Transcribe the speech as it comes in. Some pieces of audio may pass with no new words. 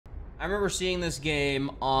I remember seeing this game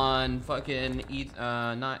on fucking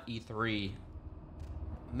not E3.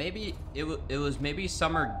 Maybe it was maybe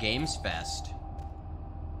Summer Games Fest.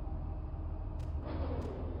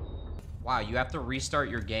 Wow, you have to restart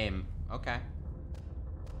your game. Okay.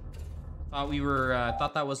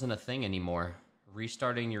 Thought that wasn't a thing anymore.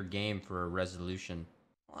 Restarting your game for a resolution.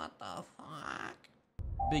 What the fuck?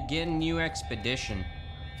 Begin new expedition.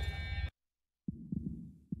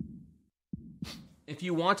 If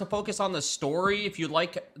you want to focus on the story, if you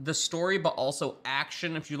like the story but also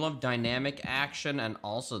action, if you love dynamic action and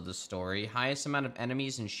also the story, highest amount of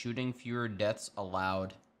enemies and shooting, fewer deaths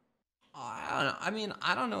allowed. I don't know. I mean,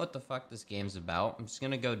 I don't know what the fuck this game's about. I'm just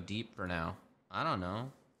gonna go deep for now. I don't know.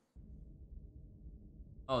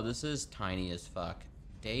 Oh, this is tiny as fuck.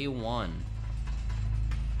 Day 1.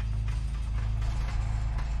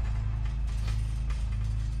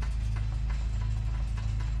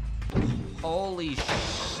 Holy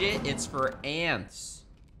shit, it's for ants.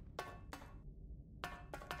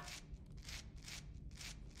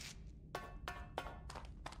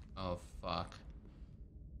 Oh, fuck.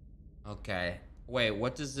 Okay. Wait,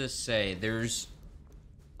 what does this say? There's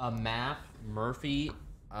a map. Murphy,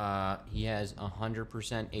 he has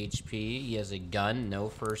 100% HP. He has a gun, no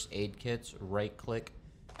first aid kits. Right click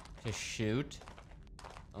to shoot.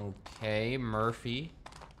 Okay, Murphy.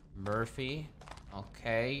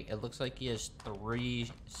 Okay, it looks like he has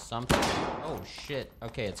 3 something. Oh shit.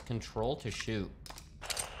 Okay, it's control to shoot.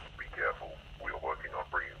 Be careful. We are working on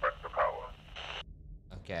bringing back the power.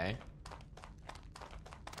 Okay.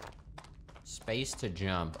 Space to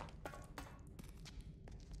jump.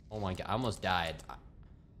 Oh my god, I almost died.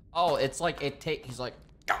 Oh, it's like he's like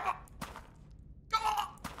Gah! Gah!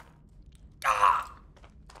 Gah!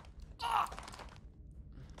 Ah!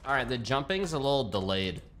 All right, the jumping's a little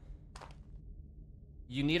delayed.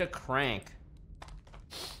 You need a crank.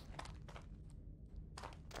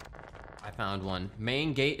 I found one.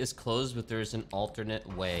 Main gate is closed, but there's an alternate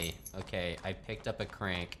way. Okay, I picked up a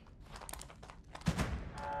crank.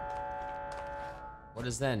 What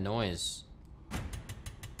is that noise?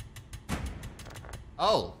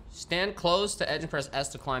 Oh, stand close to edge and press S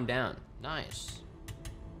to climb down. Nice.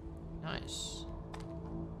 Nice.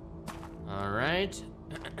 All right.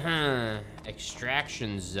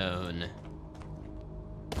 Extraction zone.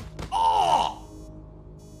 Oh!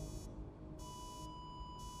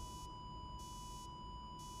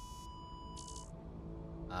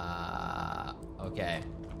 Okay.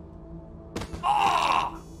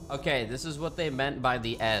 Oh! Okay, this is what they meant by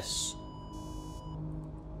the S.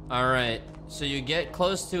 All right, so you get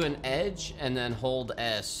close to an edge and then hold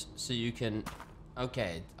S so you can...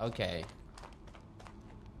 Okay.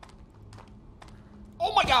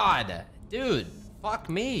 Oh my god! Dude, fuck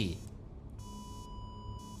me.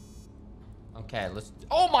 Okay, let's...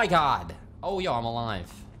 Oh my god! Oh, yo, I'm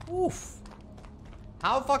alive. Oof.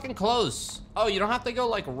 How fucking close? Oh, you don't have to go,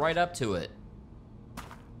 like, right up to it.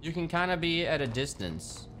 You can kind of be at a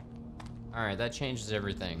distance. Alright, that changes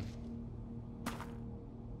everything.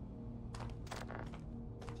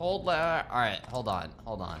 Alright, hold on.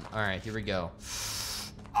 Alright, here we go.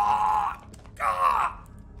 Oh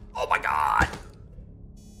my god!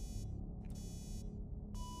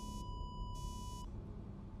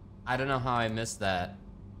 I don't know how I missed that.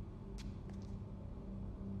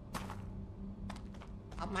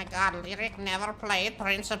 Oh my god, Lirik never played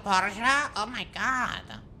Prince of Persia? Oh my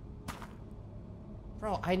god.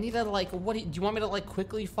 Bro, I need to, like, do you want me to, like,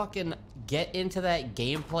 quickly fucking get into that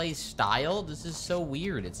gameplay style? This is so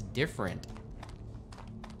weird. It's different.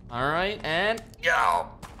 Alright, and go!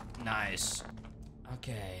 Nice.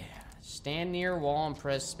 Okay. Stand near wall and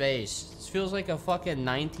press space. This feels like a fucking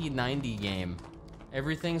 1990 game.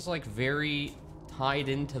 Everything's, like, very tied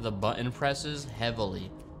into the button presses heavily.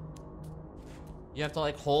 You have to,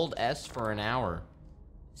 like, hold S for an hour.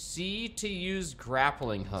 C to use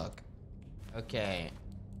grappling hook. Okay.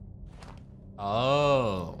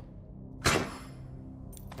 Oh.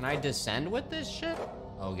 Can I descend with this shit?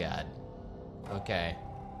 Oh god. Okay.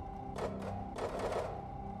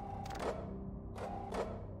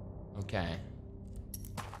 Okay.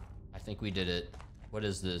 I think we did it. What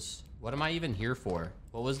is this? What am I even here for?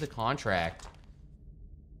 What was the contract?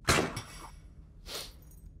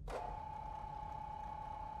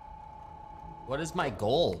 What is my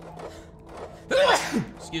goal?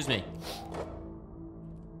 Excuse me.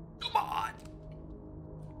 Come on.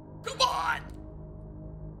 Come on.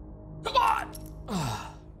 Come on.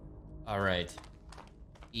 All right.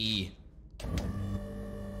 E.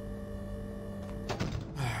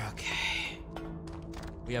 Okay.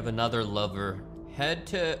 We have another lover.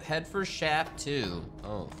 Head for shaft 2.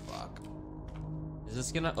 Oh fuck. Is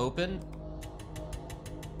this gonna open?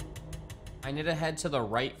 I need to head to the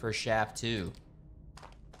right for shaft 2.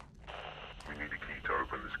 We need a key to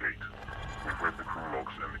open this gate. We've read the crew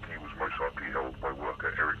logs and the key was most likely held by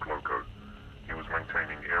worker Eric Loco. He was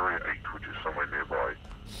maintaining Area 8, which is somewhere nearby.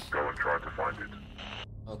 Go and try to find it.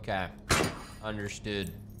 Okay.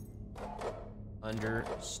 Understood.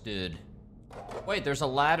 Understood. Wait, there's a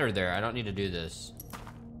ladder there. I don't need to do this.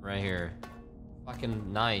 Right here.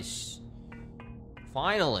 Fucking nice.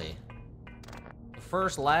 Finally. The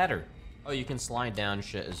first ladder. Oh, you can slide down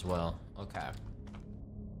shit as well. Okay.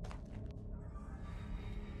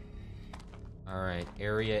 Alright,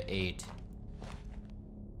 Area 8.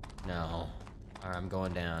 No. Alright, I'm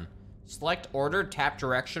going down. Select order, tap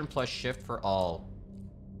direction, plus shift for all.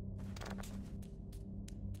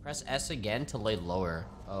 Press S again to lay lower.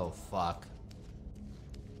 Oh, fuck.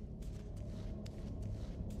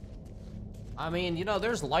 I mean, you know,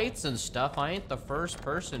 there's lights and stuff. I ain't the first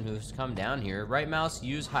person who's come down here. Right mouse,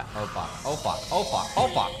 use high. Oh, fuck. Oh, fuck. Oh, fuck. Oh,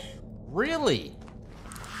 fuck. Really?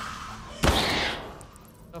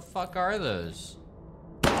 The fuck are those?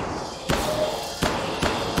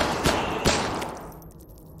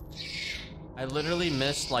 I literally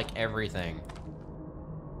missed, like, everything.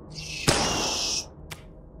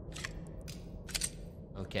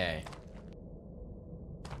 Okay.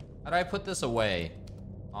 How do I put this away?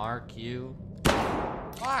 RQ.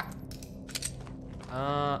 Fuck!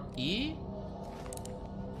 E?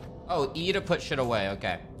 Oh, E to put shit away,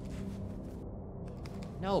 okay.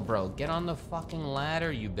 No, bro, get on the fucking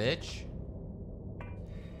ladder, you bitch.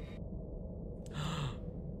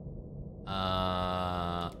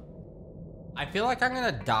 I feel like I'm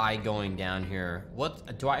gonna die going down here.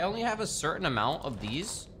 What, do I only have a certain amount of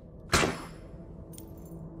these?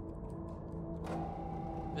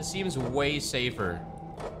 This seems way safer.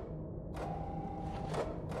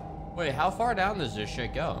 Wait, how far down does this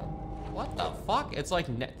shit go? What the fuck? It's like,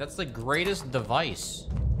 that's the greatest device.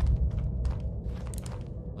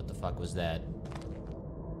 What the fuck was that?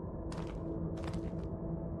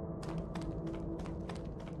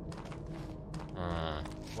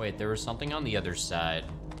 Wait, there was something on the other side.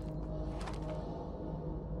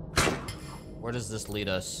 Where does this lead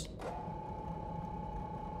us?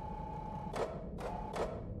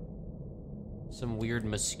 Some weird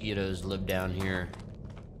mosquitoes live down here.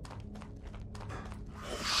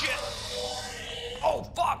 Oh, shit! Oh,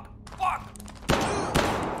 fuck! Fuck!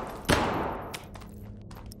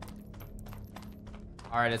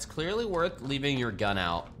 Alright, it's clearly worth leaving your gun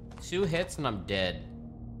out. 2 hits and I'm dead.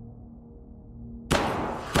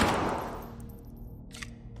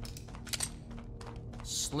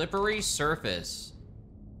 Slippery surface.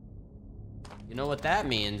 You know what that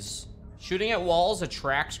means? Shooting at walls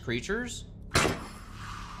attracts creatures?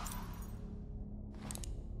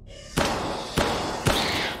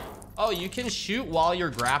 Oh, you can shoot while you're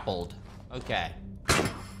grappled. Okay.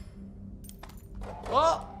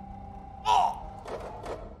 Oh! Oh!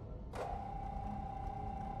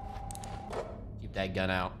 Keep that gun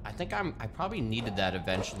out. I think I probably needed that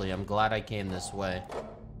eventually. I'm glad I came this way.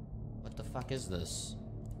 What the fuck is this?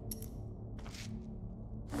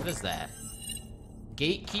 What is that?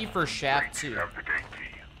 Gate key for shaft 2. You have the gate key.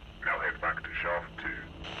 Now head back to shaft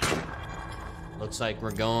 2. Looks like we're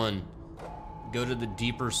going. Go to the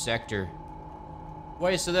deeper sector.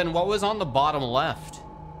 Wait, so then what was on the bottom left?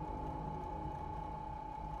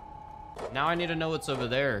 Now I need to know what's over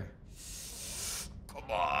there. Come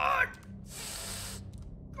on.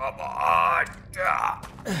 Come on. Yeah.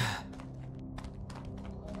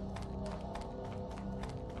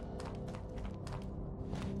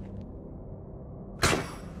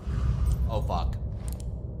 Oh, fuck.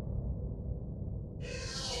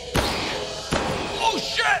 Oh,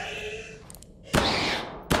 shit!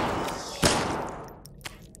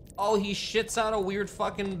 Oh, he shits out a weird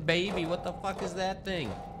fucking baby. What the fuck is that thing?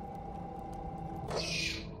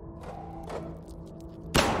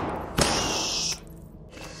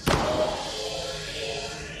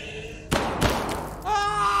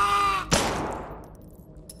 Ah!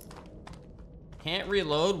 Can't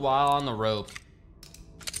reload while on the rope.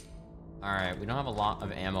 Alright, we don't have a lot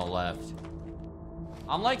of ammo left.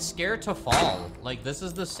 I'm like scared to fall. Like, this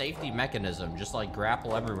is the safety mechanism. Just like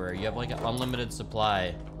grapple everywhere. You have like an unlimited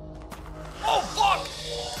supply. Oh, fuck!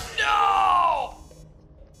 No!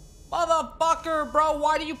 Motherfucker, bro,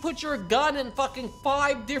 why do you put your gun in fucking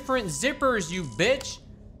 5 different zippers, you bitch?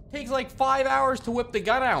 Takes like 5 hours to whip the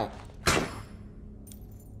gun out.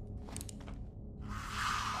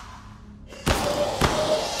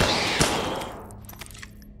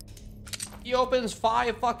 He opens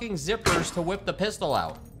 5 fucking zippers to whip the pistol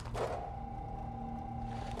out.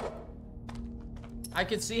 I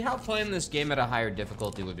could see how playing this game at a higher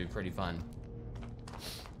difficulty would be pretty fun.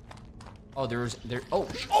 Oh,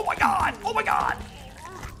 oh my god! Oh my god!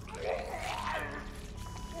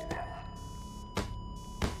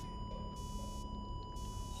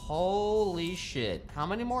 Holy shit. How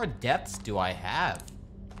many more deaths do I have?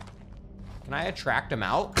 Can I attract them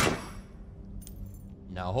out?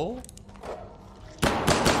 No?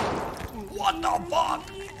 What the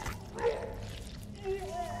fuck?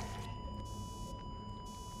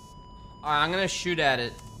 Alright, I'm gonna shoot at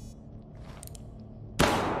it.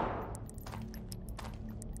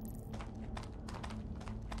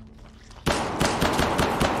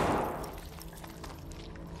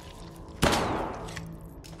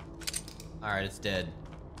 Alright, it's dead.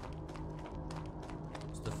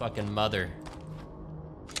 It's the fucking mother.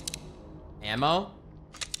 Ammo?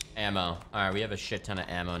 Ammo. Alright, we have a shit ton of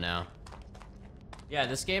ammo now. Yeah,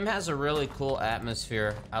 this game has a really cool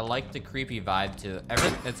atmosphere. I like the creepy vibe to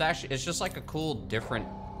it. It's just like a cool, different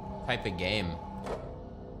type of game.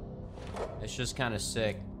 It's just kind of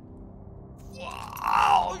sick.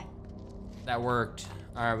 Wow! That worked.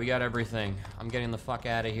 Alright, we got everything. I'm getting the fuck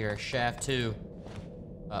out of here. Shaft 2.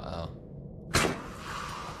 Uh-oh.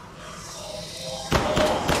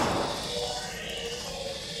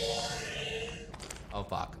 Oh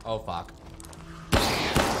fuck, oh fuck.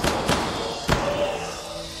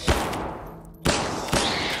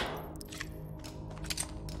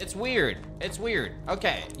 It's weird, it's weird.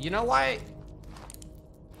 Okay, you know why?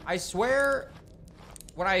 I swear,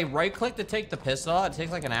 when I right click to take the pistol, it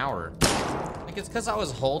takes like an hour. Like it's because I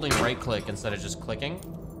was holding right click instead of just clicking.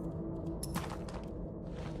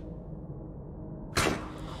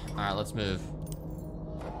 Alright, let's move.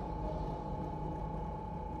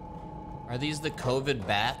 Are these the COVID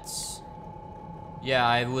bats? Yeah,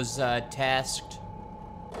 I was tasked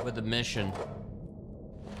with a mission.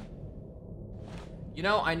 You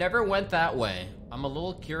know, I never went that way. I'm a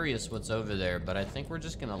little curious what's over there, but I think we're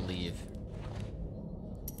just gonna leave.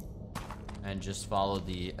 And just follow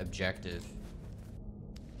the objective.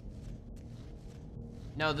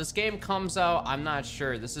 No, this game comes out, I'm not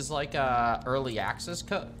sure. This is like a early access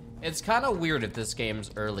It's kind of weird if this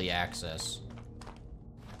game's early access.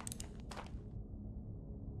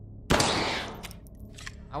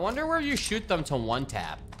 I wonder where you shoot them to one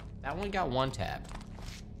tap. That one got one tap.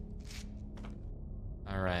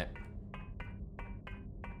 All right.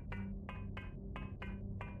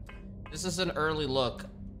 This is an early look.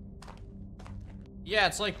 Yeah,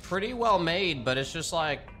 it's like pretty well made, but it's just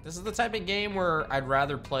like, this is the type of game where I'd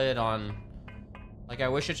rather play it on, like I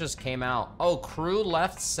wish it just came out. Oh, crew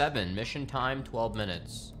left 7, mission time 12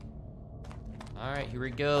 minutes. All right, here we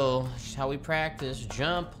go. This is how we practice.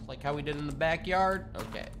 Jump, like how we did in the backyard.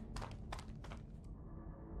 Okay.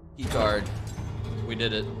 Key card. We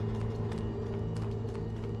did it.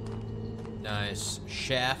 Nice.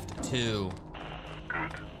 Shaft 2.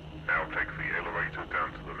 Good. Now take the elevator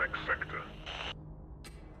down to the next sector.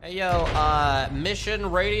 Hey, yo, mission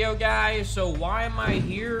radio guy. So why am I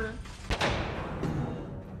here?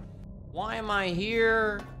 Why am I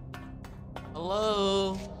here?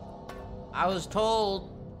 Hello? I was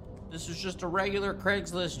told this was just a regular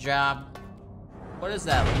Craigslist job. What is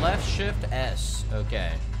that? Left shift S.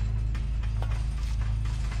 Okay.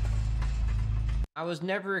 I was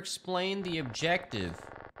never explained the objective.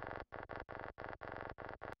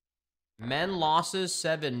 Men losses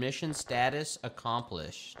 7, mission status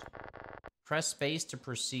accomplished. Press space to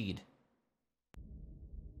proceed.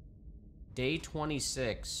 Day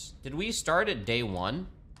 26. Did we start at day 1?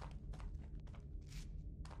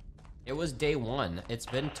 It was day 1. It's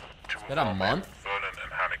been a month? Vernon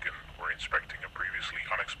and Hannigan were inspecting a previously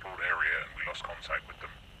unexplored area and we lost contact with them.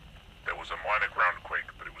 There was a minor groundquake,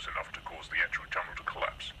 but it was enough to cause the entry tunnel to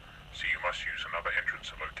collapse, so you must use another entrance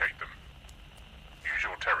to locate them. Use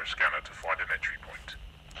your terror scanner to find an entry point.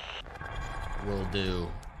 Will do.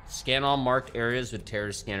 Scan all marked areas with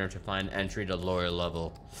terror scanner to find entry to lower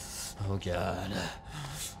level. Oh god.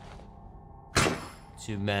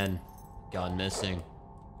 2 men gone missing.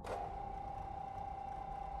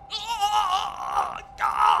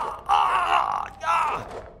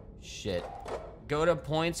 Shit. Go to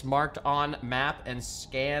points marked on map and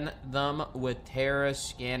scan them with terror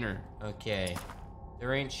scanner. Okay.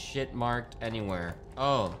 There ain't shit marked anywhere.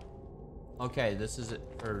 Oh. Okay, this is it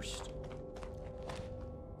first.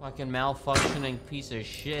 Fucking malfunctioning piece of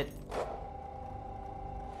shit.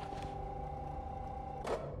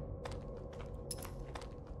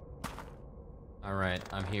 Alright,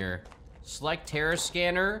 I'm here. Select terror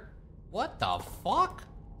scanner. What the fuck?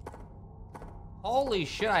 Holy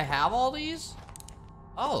shit, I have all these?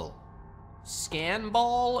 Oh. Scan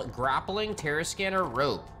ball, grappling, terror scanner,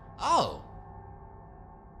 rope. Oh.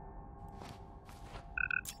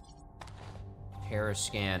 Terror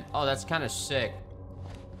scan. Oh, that's kind of sick.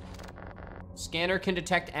 Scanner can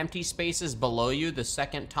detect empty spaces below you. The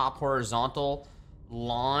second top horizontal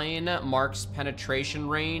line marks penetration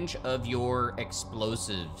range of your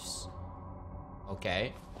explosives.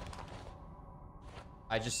 Okay.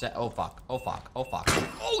 I just said, oh fuck, oh fuck, oh fuck.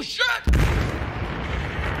 Oh shit!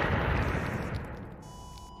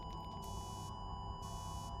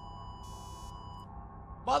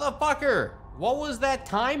 Motherfucker! What was that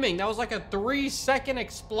timing? That was like a 3-second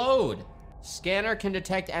explode. Scanner can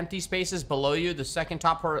detect empty spaces below you. The second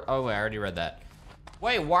top oh, I already read that.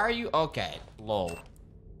 Wait, why are you? Okay, lol.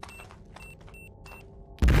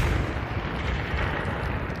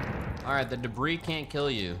 All right, the debris can't kill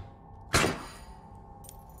you.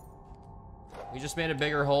 We just made a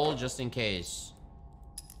bigger hole just in case.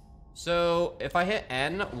 So if I hit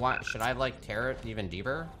N, what should I like tear it even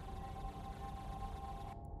deeper?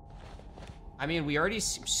 I mean, we already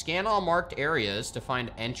scan all marked areas to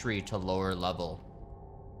find entry to lower level.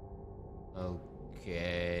 Okay.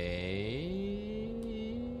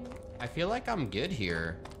 I feel like I'm good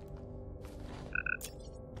here.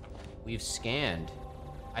 We've scanned.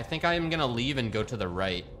 I think I'm gonna leave and go to the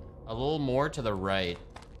right. A little more to the right.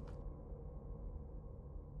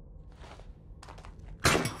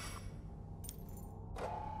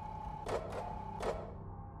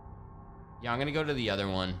 Yeah, I'm gonna go to the other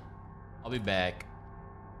one. I'll be back.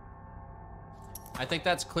 I think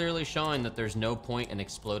that's clearly showing that there's no point in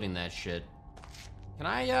exploding that shit. Can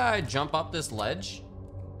I jump up this ledge?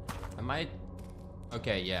 I might.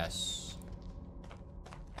 Okay, yes.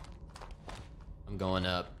 I'm going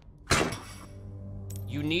up.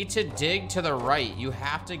 You need to dig to the right. You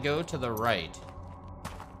have to go to the right.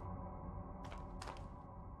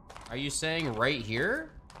 Are you saying right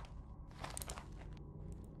here?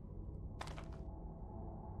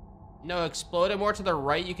 No, explode it more to the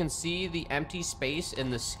right. You can see the empty space in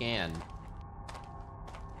the scan.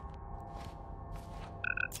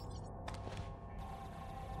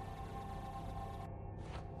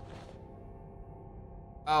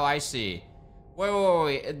 Oh, I see.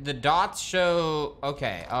 Wait. The dots show...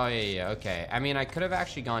 Okay. Oh, yeah, okay. I mean, I could have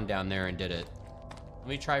actually gone down there and did it. Let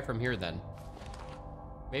me try from here, then.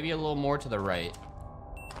 Maybe a little more to the right.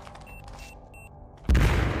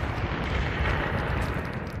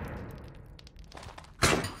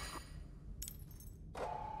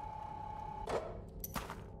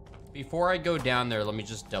 Before I go down there, let me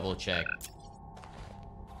just double check.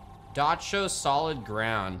 Dot shows solid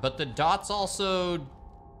ground, but the dots also...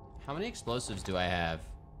 How many explosives do I have?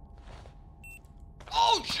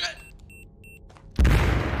 Oh, shit!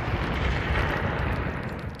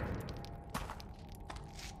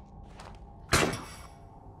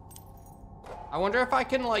 I wonder if I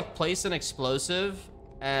can, like, place an explosive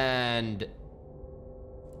and...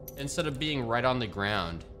 instead of being right on the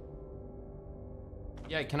ground.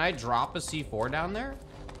 Yeah, can I drop a C4 down there?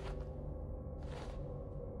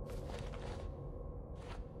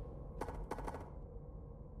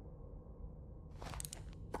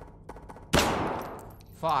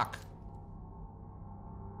 Fuck.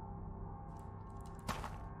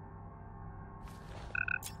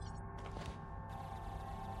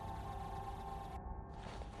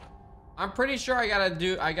 I'm pretty sure I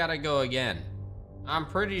gotta go again. I'm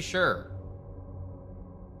pretty sure.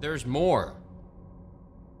 There's more.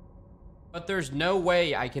 But there's no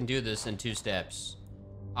way I can do this in 2 steps.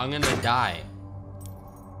 I'm gonna die.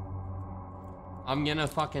 I'm gonna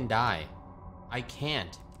fucking die. I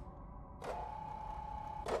can't.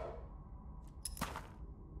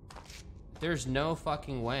 There's no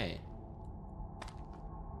fucking way.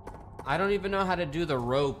 I don't even know how to do the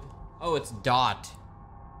rope. Oh, it's dot.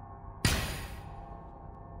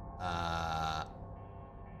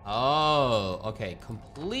 Oh, okay.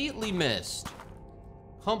 Completely missed.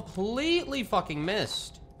 Completely fucking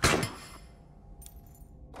missed.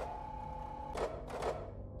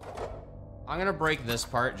 I'm gonna break this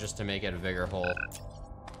part just to make it a bigger hole.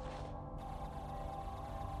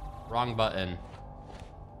 Wrong button.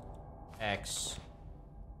 X.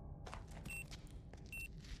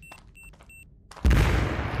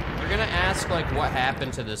 They're gonna ask, like, what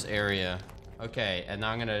happened to this area. Okay, and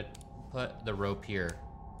now I'm gonna put the rope here.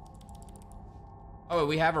 Oh,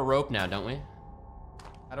 we have a rope now, don't we?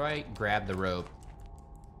 How do I grab the rope?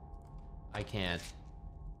 I can't.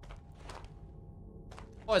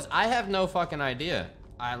 Boys, I have no fucking idea.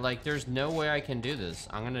 There's no way I can do this.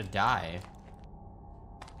 I'm gonna die.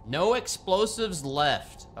 No explosives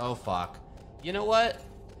left. Oh, fuck. You know what?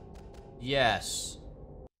 Yes.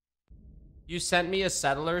 You sent me a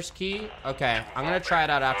settler's key? Okay, I'm gonna try it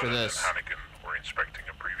out after this. Hannigan were inspecting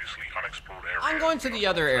a previously unexplored area. I'm going to the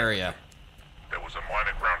other area. There was a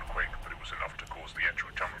minor groundquake, but it was enough to cause the entry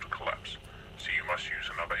tunnel to collapse, so you must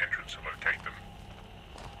use another entrance to locate them.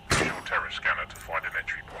 Use your terror scanner to find an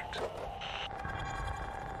entry point.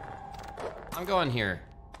 I'm going here.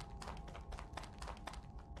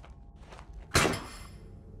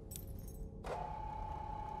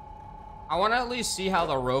 I want to at least see how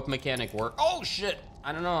the rope mechanic works. Oh, shit.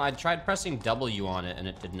 I don't know. I tried pressing W on it, and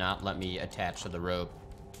it did not let me attach to the rope.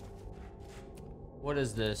 What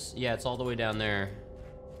is this? Yeah, it's all the way down there.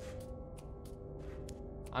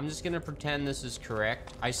 I'm just going to pretend this is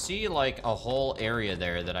correct. I see, like, a whole area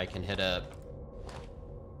there that I can hit up.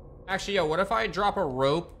 Actually, yo, what if I drop a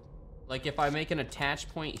rope? Like, if I make an attach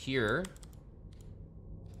point here...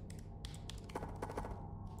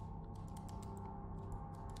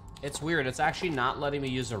 It's weird. It's actually not letting me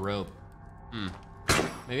use a rope.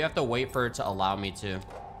 Maybe I have to wait for it to allow me to.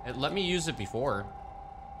 It let me use it before.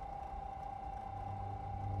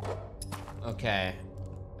 Okay.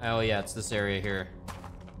 Oh, yeah, it's this area here.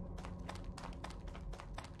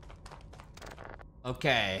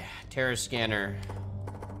 Okay. Terra scanner.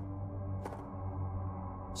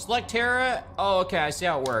 Select Terra. Oh, okay. I see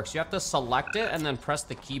how it works. You have to select it and then press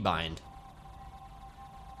the keybind.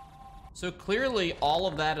 So clearly, all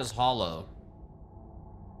of that is hollow.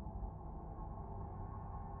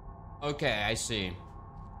 Okay, I see.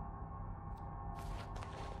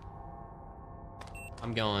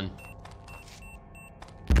 I'm going.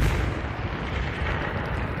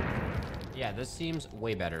 Yeah, this seems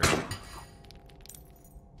way better.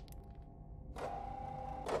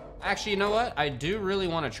 Actually, you know what? I do really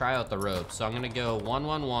want to try out the rope. So I'm going to go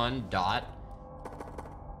 111 dot.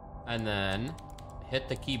 And then hit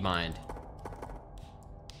the keybind.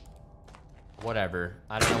 Whatever.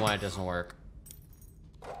 I don't know why it doesn't work.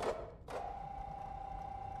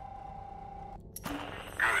 Good.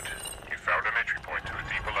 You found an entry point to a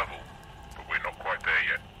deeper level, but we're not quite there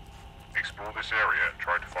yet. Explore this area and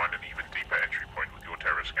try to find an even deeper entry point with your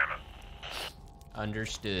terror scanner.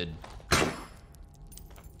 Understood.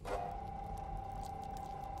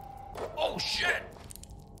 Oh, shit!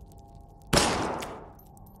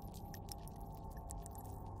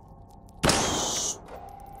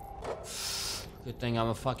 Good thing I'm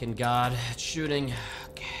a fucking god at shooting.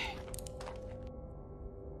 Okay.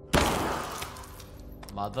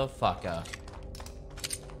 Motherfucker.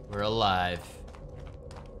 We're alive.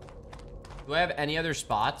 Do I have any other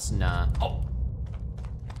spots? Nah. Oh!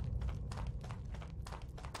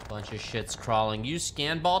 Bunch of shit's crawling. Use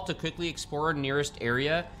scan ball to quickly explore nearest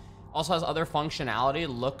area. Also has other functionality.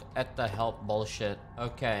 Look at the help bullshit.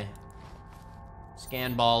 Okay.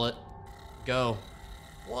 Scan ball it. Go.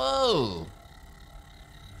 Whoa!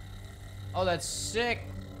 Oh, that's sick.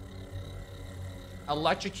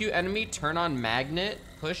 Electrocute enemy, turn on magnet,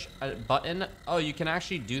 push a button. Oh, you can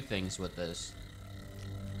actually do things with this.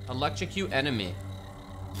 Electrocute enemy.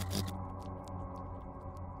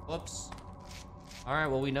 Whoops. All right,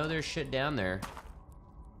 well, we know there's shit down there.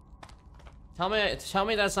 Tell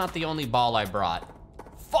me that's not the only ball I brought.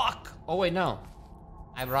 Fuck! Oh, wait, no.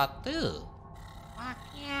 I brought two. Fuck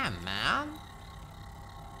yeah, man.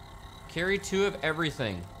 Carry 2 of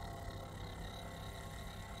everything.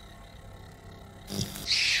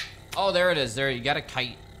 Oh, there it is. There, you got a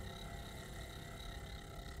kite.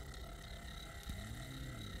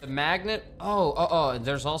 The magnet. Oh.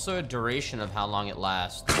 There's also a duration of how long it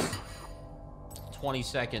lasts. 20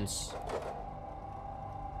 seconds.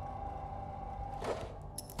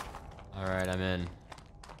 All right, I'm in.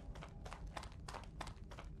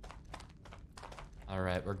 All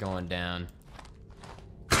right, we're going down.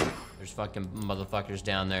 There's fucking motherfuckers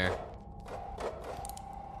down there.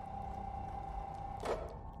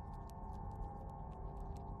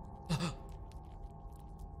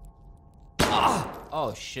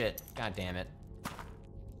 Oh, shit. God damn it.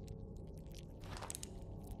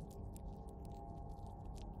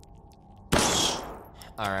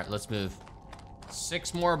 Alright, let's move.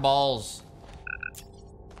 6 more balls.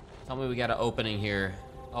 Tell me we got an opening here.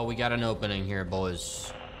 Oh, we got an opening here,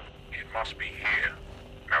 boys. It must be here.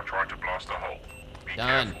 Now try to blast a hole. Be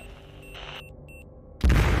Done. careful.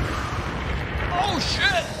 Oh,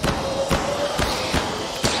 shit!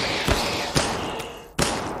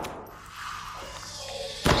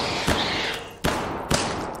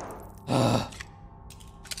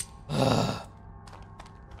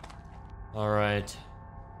 All right,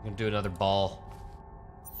 I'm gonna do another ball.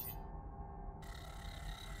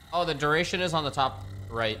 Oh, the duration is on the top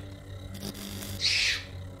right.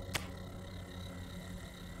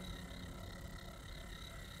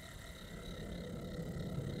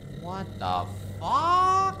 What the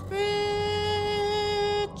fuck,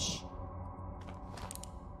 bitch?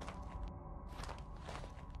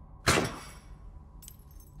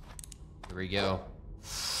 Here we go.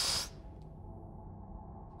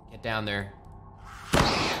 Get down there.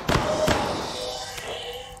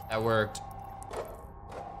 That worked.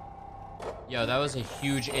 Yo, that was a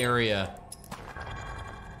huge area.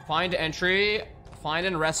 Find entry. Find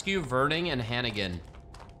and rescue Verning and Hannigan.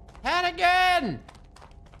 Hannigan!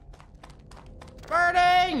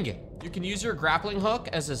 Verning! You can use your grappling hook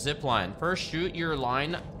as a zip line. First, shoot your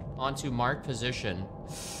line onto marked position.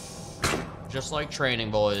 Just like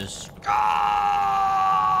training, boys.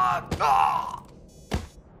 Ah! Ah!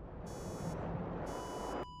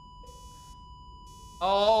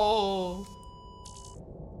 Oh.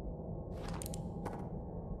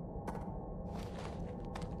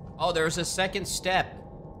 Oh, there's a second step.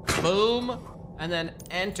 Boom, and then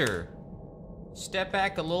enter. Step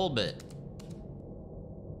back a little bit.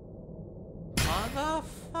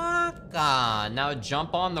 Motherfucker. Now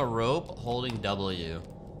jump on the rope holding W.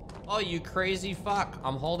 Oh, you crazy fuck.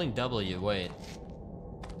 I'm holding W, wait.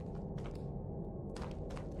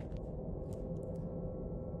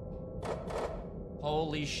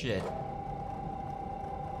 Holy shit.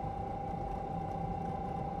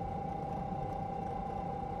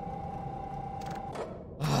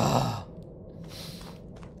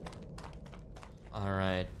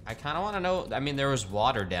 Alright. I kind of want to know. I mean, there was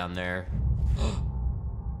water down there.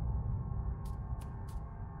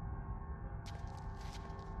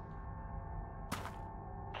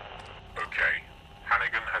 Okay.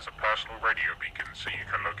 Hannigan has a personal radio beacon, so you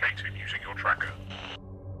can locate it using your tracker.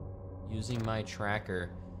 Using my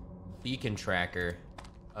tracker. Beacon tracker.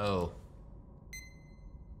 Oh.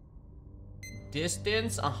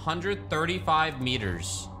 Distance 135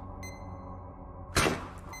 meters.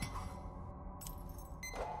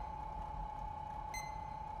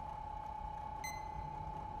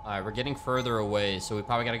 Alright, we're getting further away, so we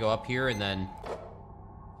probably gotta go up here and then...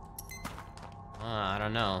 I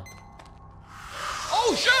don't know.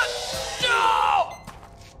 Oh, shit! No!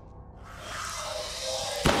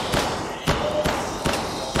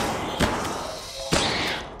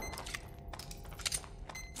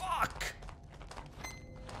 Fuck!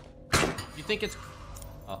 You think it's...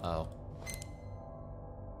 Uh-oh.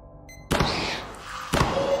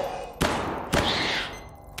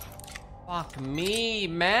 Fuck me,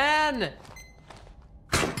 man!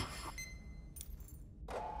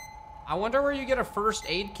 I wonder where you get a first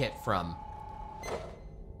aid kit from.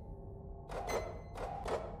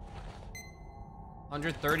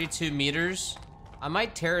 132 meters. I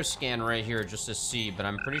might terra scan right here just to see, but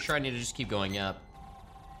I'm pretty sure I need to just keep going up.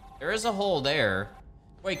 There is a hole there.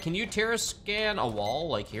 Wait, can you terra scan a wall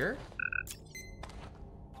like here?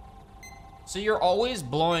 So you're always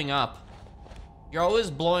blowing up. You're always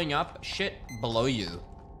blowing up shit below you.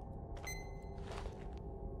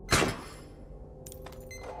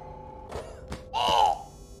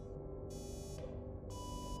 Oh!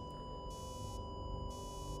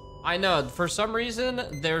 I know, for some reason,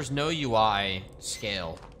 there's no UI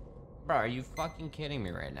scale. Bro, are you fucking kidding me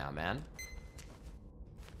right now, man?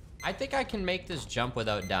 I think I can make this jump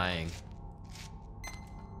without dying.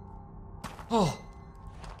 Oh!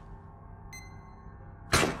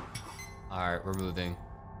 Alright, we're moving.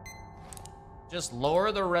 Just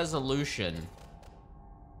lower the resolution.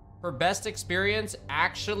 For best experience,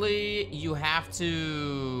 actually, you have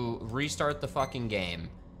to restart the fucking game.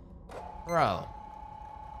 Bro.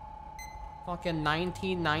 Fucking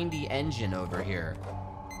 1990 engine over here.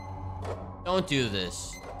 Don't do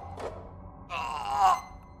this.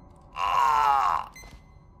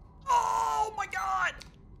 Oh my god!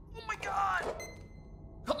 Oh my god!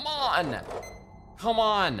 Come on! Come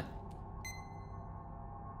on!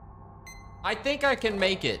 I think I can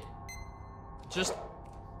make it. Just...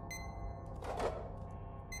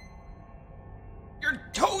 Your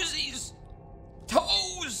toesies!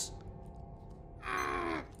 Toes!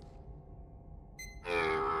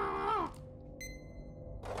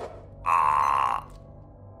 Ah!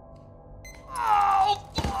 Oh,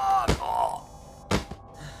 fuck! Oh.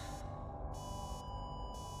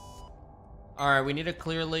 Alright, we need to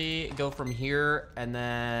clearly go from here and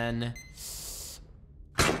then...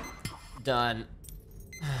 Done.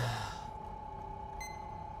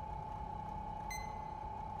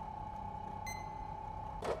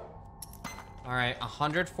 All right,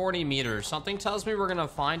 140 meters. Something tells me we're gonna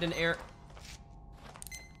find an air...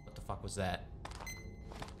 What the fuck was that?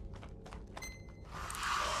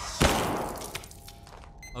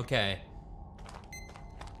 Okay.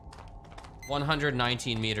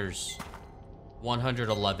 119 meters.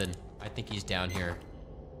 111. I think he's down here.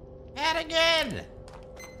 Hannigan!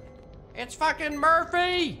 It's fucking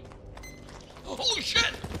Murphy! Holy shit!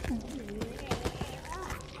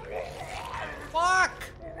 Fuck!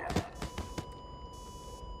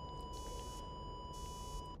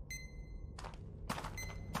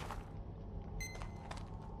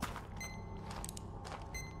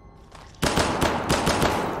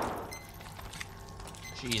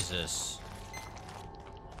 Jesus.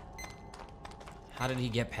 How did he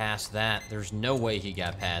get past that? There's no way he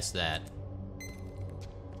got past that.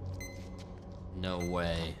 No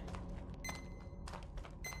way.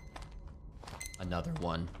 Another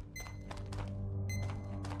one.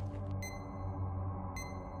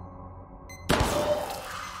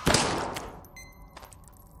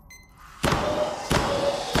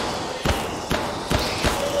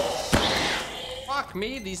 Fuck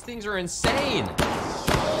me, these things are insane.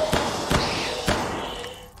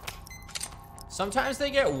 Sometimes they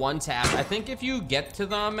get one tap. I think if you get to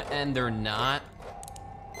them and they're not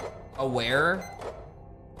aware,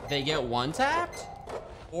 they get one tapped,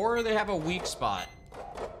 or they have a weak spot.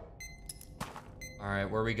 All right,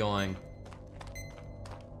 where are we going?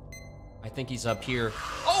 I think he's up here.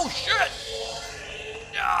 Oh shit!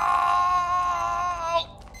 No!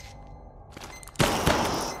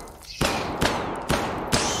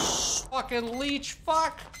 Fucking leech,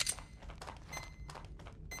 fuck!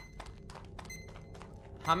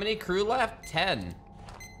 How many crew left? 10.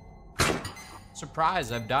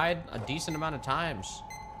 Surprise, I've died a decent amount of times.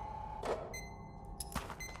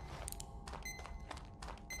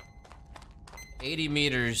 $80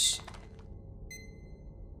 meters.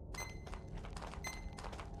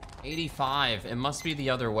 85. It must be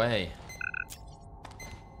the other way.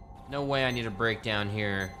 No way I need a break down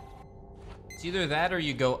here. It's either that or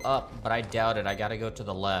you go up, but I doubt it. I gotta go to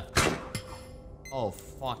the left. Oh,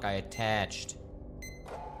 fuck, I attached.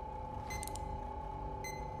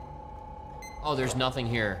 Oh, there's nothing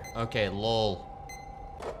here. Okay, lol.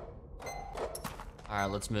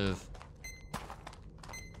 Alright, let's move.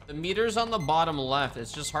 The meter's on the bottom left.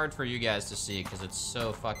 It's just hard for you guys to see because it's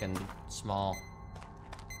so fucking small.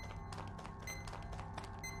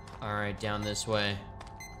 Alright, down this way.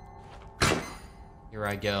 Here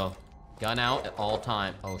I go. Gun out at all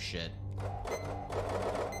time. Oh, shit.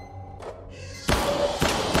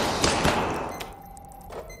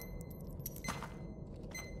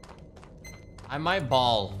 I might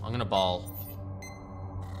ball. I'm gonna ball.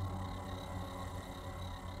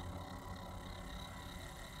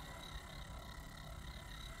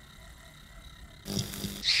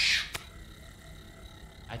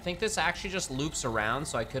 I think this actually just loops around,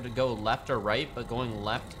 so I could go left or right, but going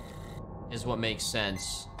left is what makes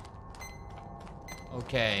sense.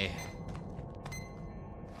 Okay.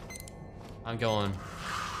 I'm going.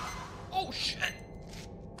 Oh, shit!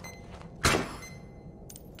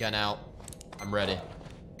 Gun out. I'm ready.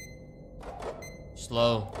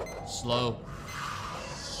 Slow. Slow.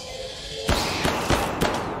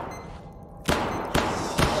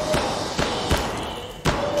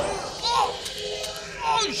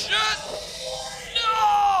 Oh, shit!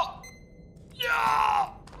 No!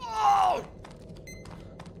 No! Oh!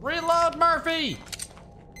 Reload, Murphy!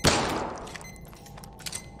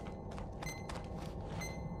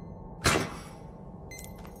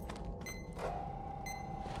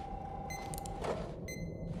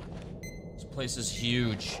 This place is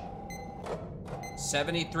huge.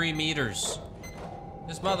 73 meters.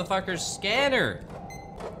 This motherfucker's scanner.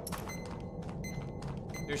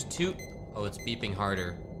 There's two. Oh, it's beeping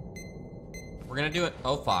harder. We're gonna do it.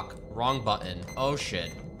 Oh, fuck. Wrong button. Oh,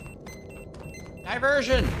 shit.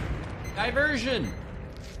 Diversion! Diversion!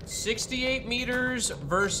 68 meters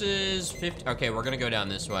versus 50. Okay, we're gonna go down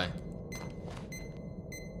this way.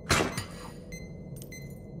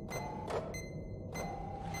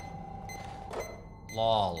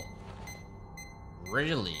 Lol.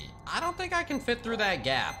 Really? I don't think I can fit through that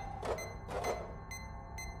gap.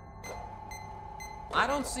 I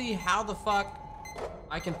don't see how the fuck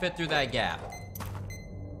I can fit through that gap.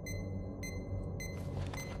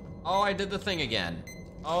 Oh, I did the thing again.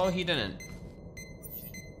 Oh, he didn't.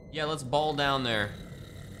 Yeah, let's ball down there.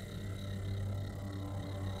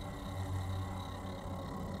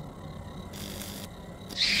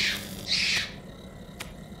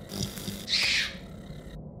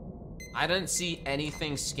 I didn't see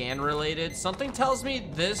anything scan related. Something tells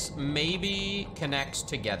me this maybe connects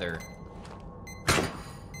together.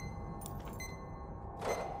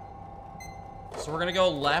 So we're gonna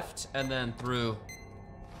go left and then through.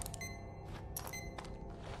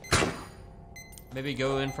 Maybe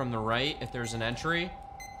go in from the right if there's an entry.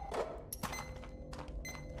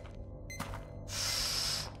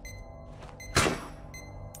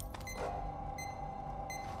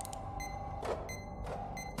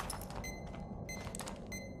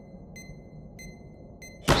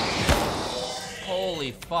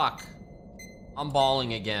 Holy fuck. I'm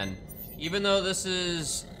balling again. Even though this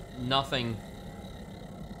is nothing.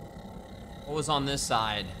 What was on this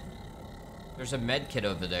side? There's a med kit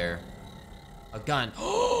over there. A gun.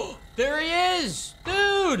 Oh, there he is!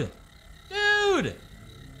 Dude! Dude!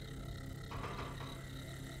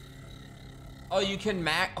 Oh, you can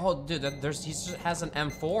oh, dude, he just has an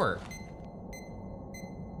M4.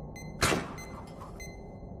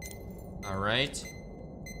 All right.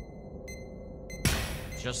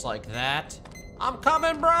 Just like that. I'm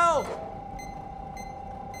coming, bro!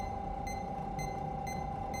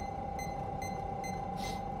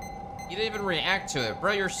 You didn't even react to it.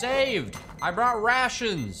 Bro, you're saved. I brought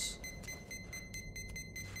rations.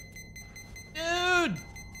 Dude!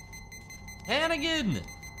 Hannigan!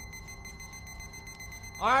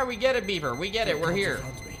 Alright, we get it, Beaver. We get it. We're here.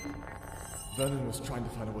 Found me. Vernon was trying to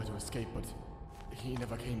find a way to escape, but he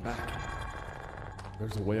never came back.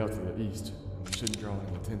 There's a way out to the east, and we shouldn't draw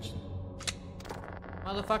any attention.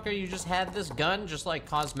 Motherfucker, you just had this gun just like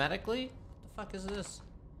cosmetically? What the fuck is this?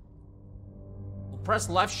 Press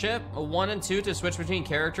left shift 1 and 2 to switch between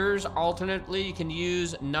characters. Alternately, you can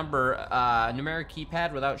use numeric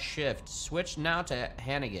keypad without shift. Switch now to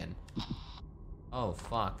Hannigan. Oh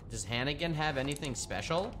fuck. Does Hannigan have anything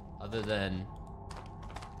special other than...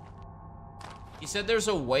 He said there's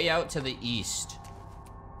a way out to the east.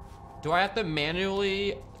 Do I have to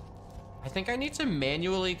manually... I think I need to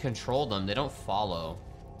manually control them. They don't follow.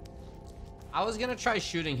 I was gonna try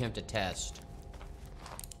shooting him to test.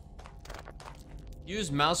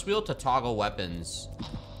 Use mouse wheel to toggle weapons.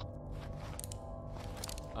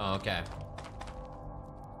 Oh, okay.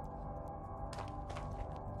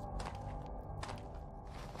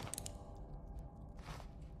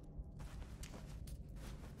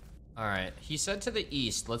 All right, he said to the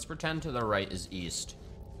east. Let's pretend to the right is east.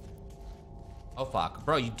 Oh, fuck.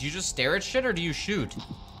 Bro, do you just stare at shit or do you shoot?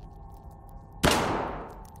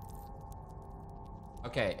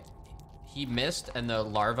 Okay. He missed and the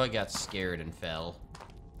larva got scared and fell.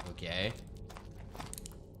 Okay.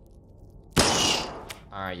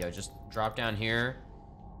 Alright, yo, just drop down here.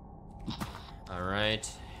 Alright.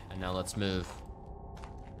 And now let's move.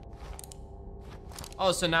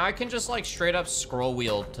 Oh, so now I can just like straight up scroll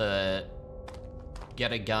wheel to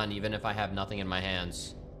get a gun even if I have nothing in my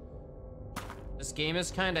hands. This game is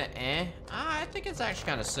kind of eh. I think it's actually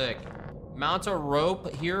kind of sick. Mount a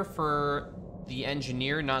rope here for the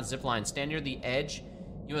engineer, not zipline. Stand near the edge.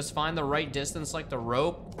 You must find the right distance like the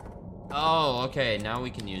rope. Oh, okay. Now we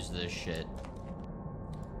can use this shit.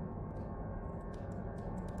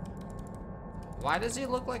 Why does he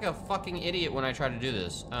look like a fucking idiot when I try to do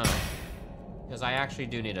this? Oh. Because I actually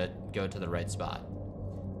do need to go to the right spot.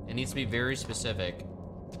 It needs to be very specific.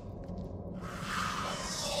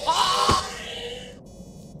 Ah!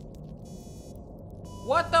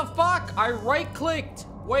 What the fuck? I right-clicked.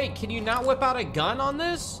 Wait, can you not whip out a gun on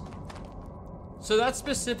this? So that's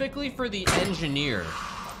specifically for the engineer.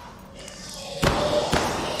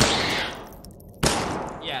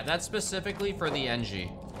 Yeah, that's specifically for the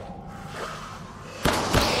engie.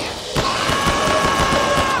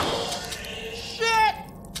 Shit!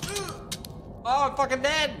 Oh, I'm fucking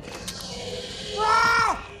dead.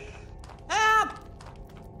 Ah! Help!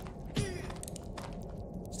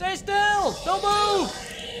 Stay still! Don't move!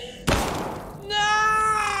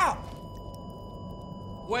 No!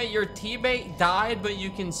 Wait, your teammate died, but you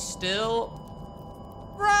can still...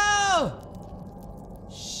 Bro!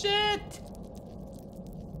 Shit!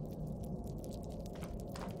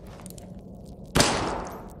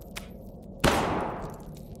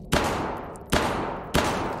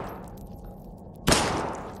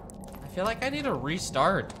 I feel like I need to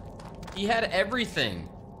restart. He had everything.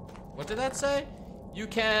 What did that say? You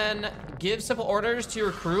can give simple orders to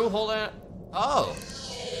your crew. Hold on. Oh.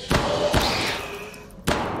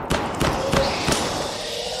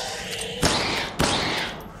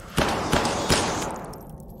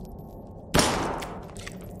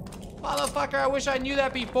 Motherfucker, I wish I knew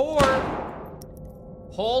that before.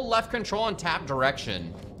 Hold left control and tap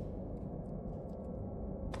direction.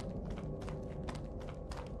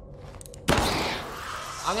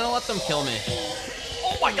 I'm gonna let them kill me.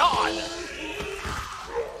 Oh my god!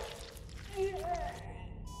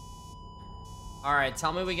 Alright,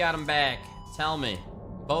 tell me we got him back. Tell me.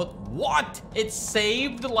 Both. What? It's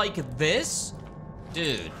saved like this?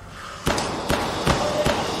 Dude.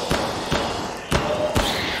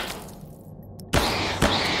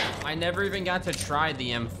 I never even got to try the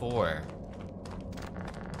M4.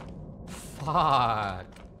 Fuck.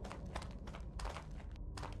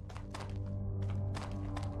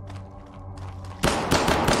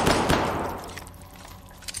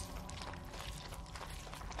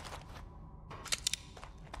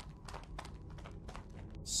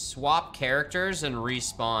 swap characters and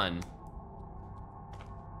respawn.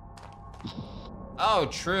 Oh,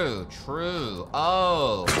 true, true.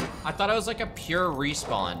 Oh, I thought it was like a pure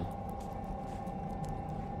respawn.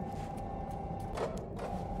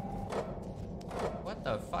 What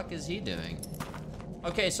the fuck is he doing?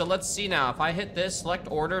 Okay, so let's see now. If I hit this,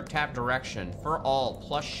 select order, tap direction. For all,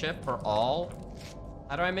 plus shift for all.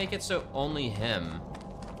 How do I make it so only him?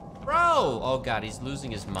 Bro! Oh god, he's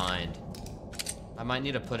losing his mind. I might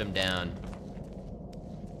need to put him down.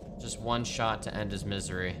 Just one shot to end his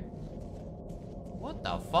misery. What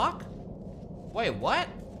the fuck? Wait, what?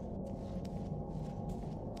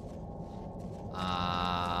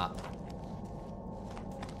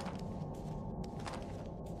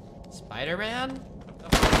 Spider-Man?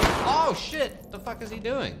 Oh shit! The fuck is he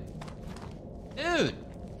doing? Dude!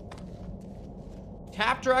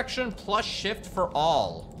 Tap direction plus shift for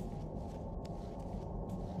all.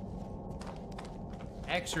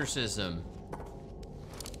 Exorcism.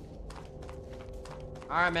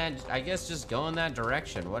 Alright, man. I guess just go in that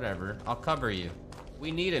direction. Whatever. I'll cover you.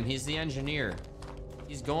 We need him. He's the engineer.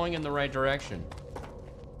 He's going in the right direction.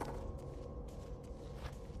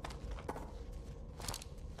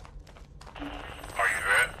 Are you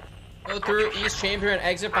there? Go through East Chamber and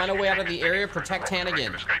exit. Find a way out of the area. Protect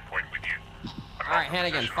Hannigan. Escape point with you. Alright,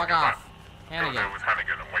 Hannigan. Fuck off. Hannigan. Go there with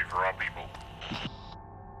Hannigan and wait for our people.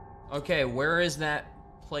 Okay, where is that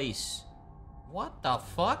place? What the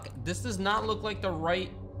fuck? This does not look like the right...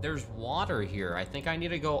 There's water here. I think I need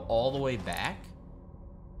to go all the way back.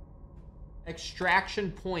 Extraction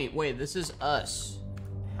point. Wait, this is us.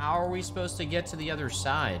 How are we supposed to get to the other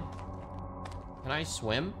side? Can I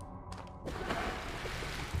swim?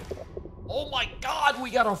 Oh my god,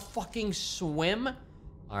 we gotta fucking swim?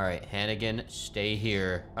 Alright, Hannigan, stay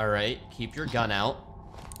here. Alright, keep your gun out.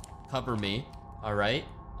 Cover me. Alright?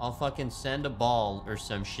 I'll fucking send a ball or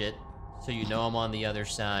some shit so you know I'm on the other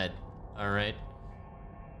side. Alright?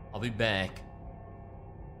 I'll be back.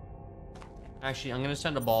 Actually, I'm gonna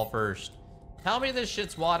send a ball first. Tell me this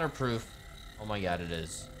shit's waterproof. Oh my god, it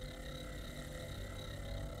is.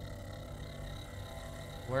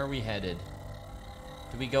 Where are we headed?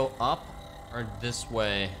 Do we go up or this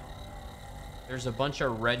way? There's a bunch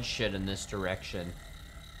of red shit in this direction.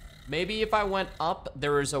 Maybe if I went up,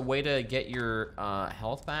 there was a way to get your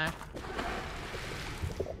health back.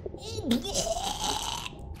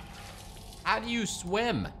 How do you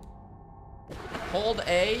swim? Hold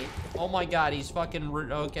A? Oh my god, he's fucking...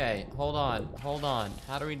 Okay, hold on, hold on.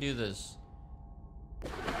 How do we do this?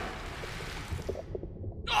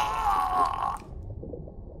 Oh!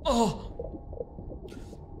 Oh!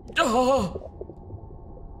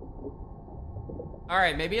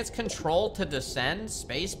 Alright, maybe it's control to descend?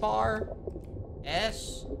 Spacebar?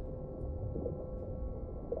 S?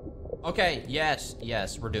 Okay, yes,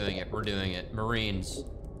 yes, we're doing it, we're doing it. Marines.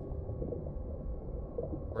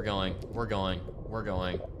 We're going, we're going, we're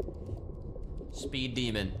going. Speed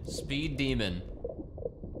demon, speed demon.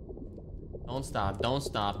 Don't stop, don't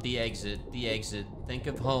stop. The exit, the exit. Think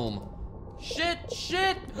of home. Shit,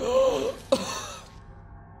 shit!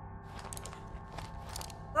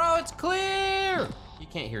 Bro, it's clear! You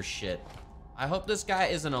can't hear shit. I hope this guy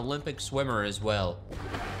is an Olympic swimmer as well.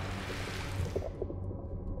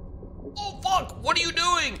 Oh, fuck! What are you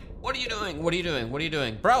doing? What are you doing? What are you doing? What are you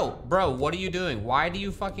doing? Bro, bro, what are you doing? Why do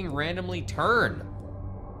you fucking randomly turn?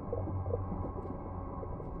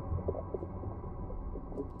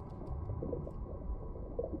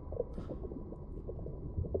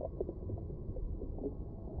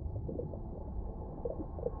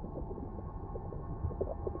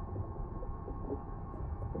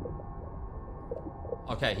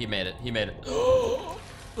 Okay, he made it. He made it.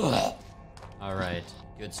 All right,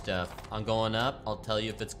 good stuff. I'm going up. I'll tell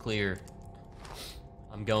you if it's clear.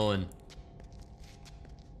 I'm going.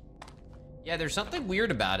 Yeah, there's something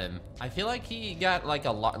weird about him. I feel like he got like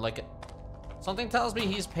a lot, something tells me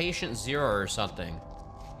he's patient 0 or something.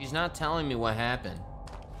 He's not telling me what happened.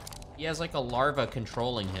 He has like a larva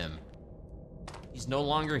controlling him. He's no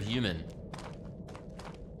longer human.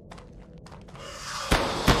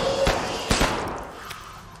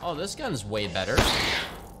 Oh, this gun's way better.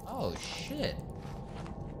 Oh, shit.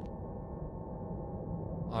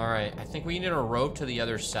 All right, I think we need a rope to the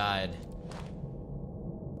other side.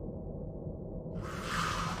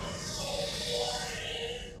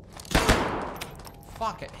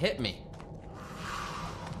 Fuck, it hit me.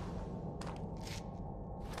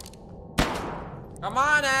 Come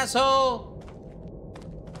on, asshole!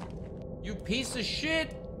 You piece of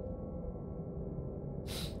shit!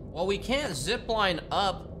 Well, we can't zipline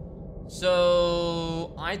up.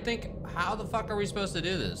 So, I think, how the fuck are we supposed to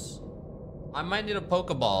do this? I might need a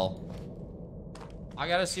Pokeball. I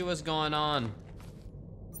gotta see what's going on.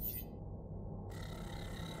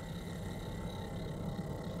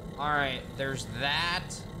 Alright, there's that.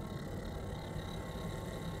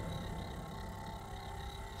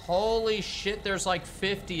 Holy shit, there's like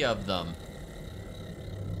 50 of them.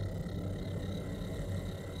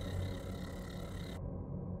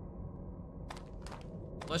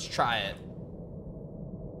 Let's try it.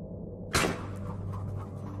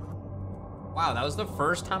 Wow, that was the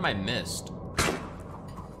first time I missed.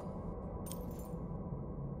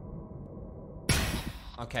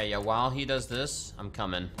 Okay, yeah, while he does this, I'm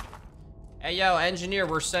coming. Hey, yo, engineer,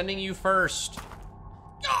 we're sending you first.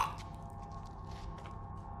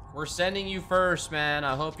 We're sending you first, man.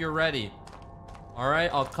 I hope you're ready. All right,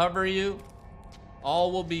 I'll cover you.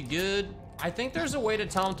 All will be good. I think there's a way to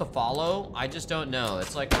tell him to follow. I just don't know.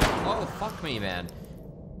 It's like, oh, fuck me, man.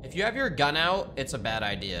 If you have your gun out, it's a bad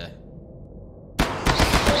idea.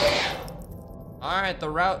 All right, the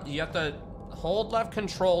route, you have to hold left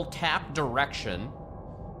control, tap direction.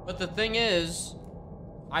 But the thing is,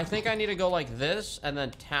 I think I need to go like this and then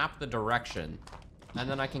tap the direction. And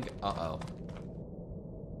then I can, uh-oh.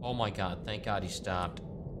 Oh my God, thank God he stopped.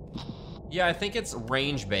 Yeah, I think it's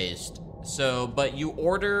range-based. So, but you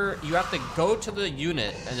have to go to the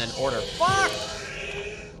unit and then order. Fuck!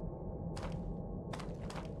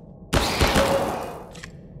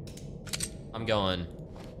 I'm going.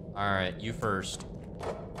 All right, you first.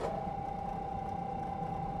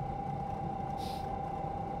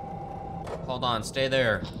 Hold on, stay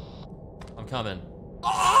there. I'm coming.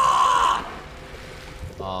 Ah!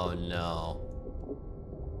 Oh no.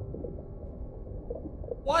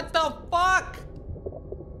 What the fuck?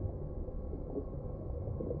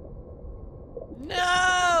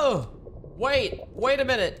 No! Wait a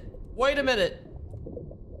minute. Wait a minute.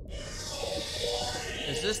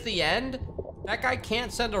 Is this the end? That guy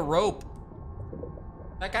can't send a rope.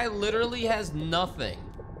 That guy literally has nothing.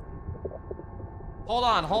 Hold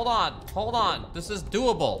on, hold on, hold on. This is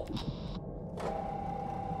doable.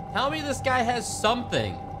 Tell me this guy has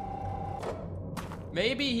something.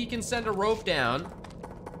 Maybe he can send a rope down.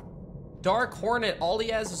 Dark Hornet, all he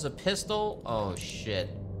has is a pistol. Oh shit.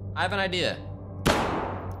 I have an idea.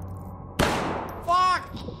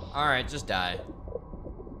 Fuck! All right, just die.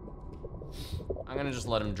 I'm gonna just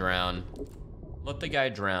let him drown. Let the guy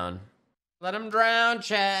drown. Let him drown,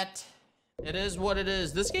 chat. It is what it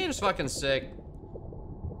is. This game's fucking sick.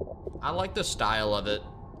 I like the style of it.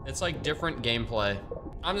 It's like different gameplay.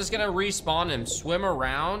 I'm just gonna respawn him, swim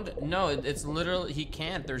around. No, it's literally, he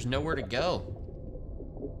can't. There's nowhere to go.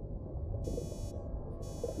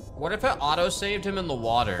 What if it auto-saved him in the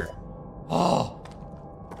water? Oh,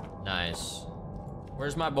 nice.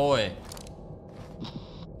 Where's my boy?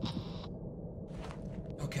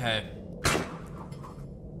 Okay.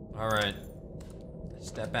 All right.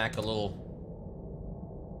 Step back a little.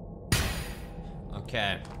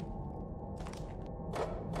 Okay.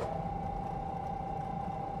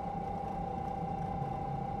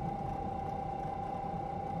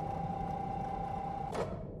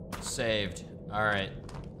 Saved. All right.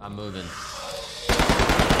 I'm moving.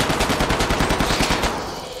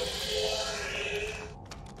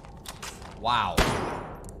 Wow.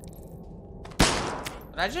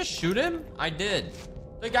 Did I just shoot him? I did.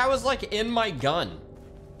 The guy was like in my gun.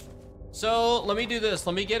 So let me do this.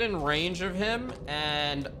 Let me get in range of him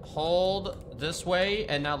and hold this way.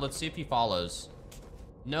 And now let's see if he follows.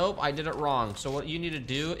 Nope, I did it wrong. So what you need to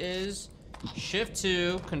do is shift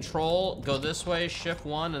 2, control, go this way, shift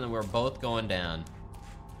 1, and then we're both going down.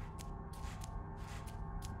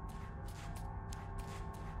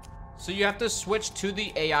 So you have to switch to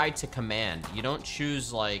the AI to command. You don't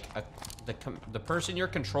choose like the person you're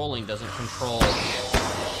controlling doesn't control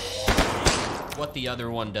what the other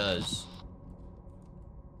one does.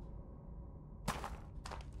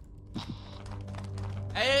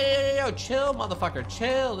 Hey, yo, chill, motherfucker,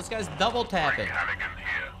 chill. This guy's double tapping.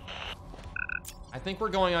 I think we're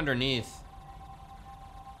going underneath.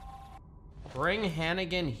 Bring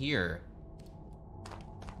Hannigan here.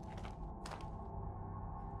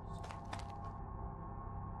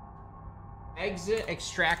 Exit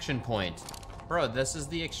extraction point. Bro, this is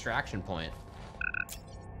the extraction point.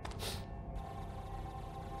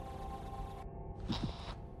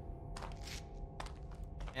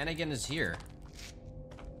 Hannigan is here.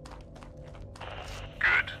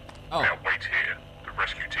 Good. Oh. Now wait here. The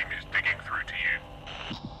rescue team is digging through to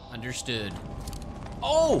you. Understood.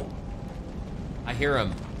 Oh! I hear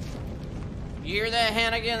him. You hear that,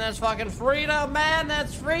 Hannigan? That's fucking freedom, man!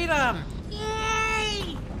 That's freedom!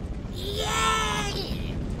 Yay!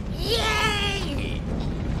 Yay! Yay!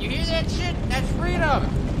 You hear that shit? That's freedom.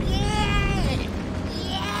 Yay!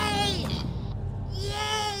 Yay!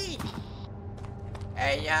 Yay!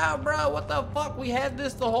 Hey, yo, bro, what the fuck? We had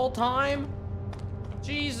this the whole time?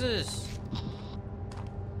 Jesus.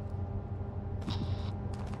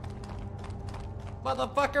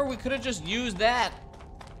 Motherfucker, we could have just used that.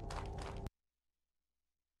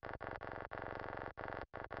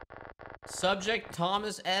 Subject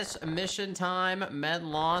Thomas S. Mission time. Med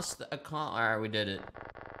lost. Alright, we did it.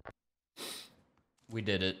 We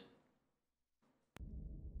did it.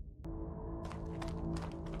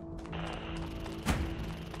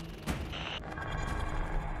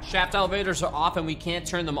 Shaft elevators are off and we can't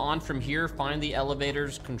turn them on from here. Find the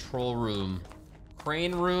elevator's control room.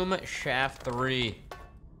 Crane room, shaft 3.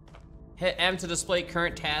 Hit M to display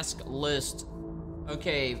current task list.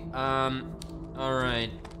 Okay,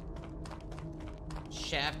 alright.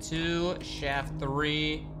 Shaft 2, shaft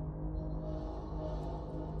 3.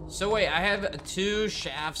 So wait, I have 2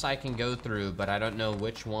 shafts I can go through, but I don't know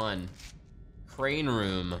which one. Crane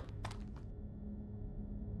room.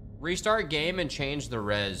 Restart game and change the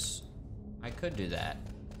res. I could do that.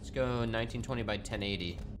 Let's go 1920 by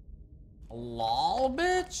 1080. Lol,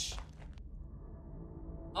 bitch?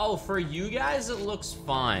 Oh, for you guys, it looks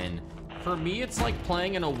fine. For me, it's like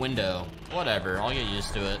playing in a window. Whatever, I'll get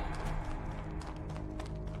used to it.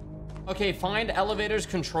 Okay, find elevator's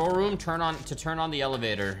control room, turn on the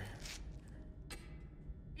elevator.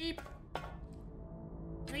 Beep.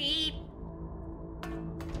 Beep.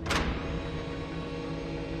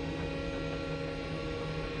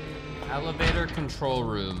 Elevator control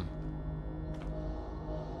room.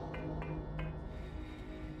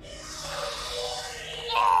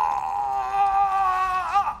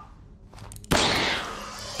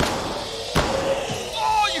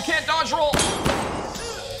 Oh, you can't dodge roll.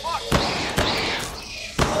 Fuck.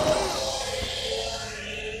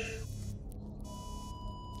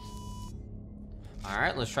 All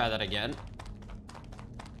right, let's try that again.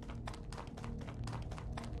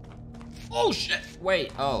 Oh shit!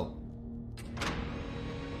 Wait, oh.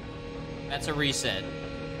 That's a reset.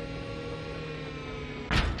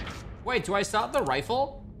 Wait, do I stop the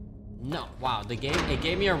rifle? No, wow, it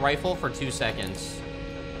gave me a rifle for 2 seconds.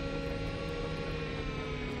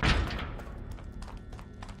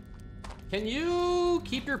 Can you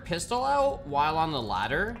keep your pistol out while on the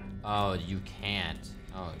ladder? Oh, you can't.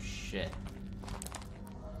 Oh, shit.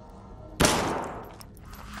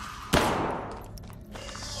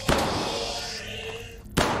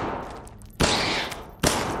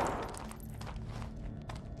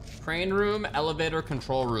 Crane room, elevator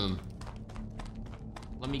control room.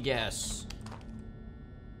 Let me guess.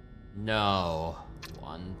 No.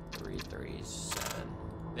 1337.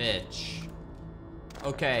 Bitch.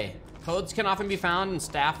 Okay. Codes can often be found in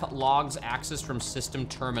staff logs accessed from system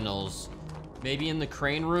terminals. Maybe in the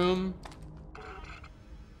crane room.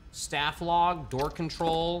 Staff log, door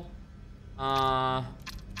control. Mark,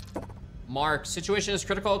 situation is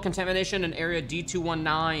critical. Contamination in area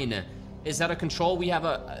D219. Is that a control? We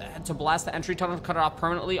have to blast the entry tunnel to cut it off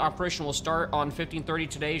permanently. Operation will start on 1530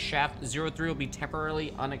 today. Shaft 03 will be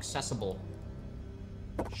temporarily inaccessible.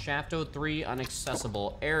 Shaft 03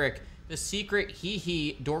 inaccessible. Eric, the secret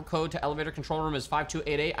hee-hee door code to elevator control room is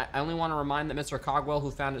 5288. I only want to remind that Mr. Cogwell,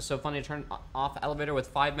 who found it so funny to turn off elevator with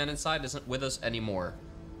 5 men inside, isn't with us anymore.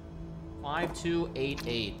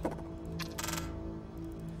 5288.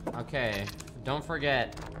 Okay, don't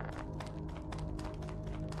forget.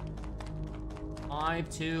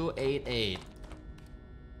 5288.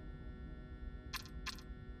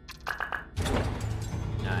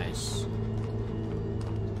 Nice.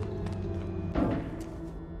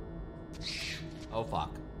 Oh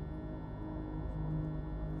fuck.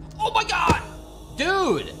 Oh my god!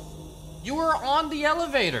 Dude! You were on the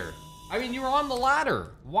elevator. I mean, you were on the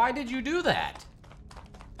ladder. Why did you do that?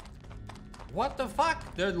 What the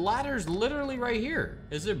fuck? The ladder's literally right here.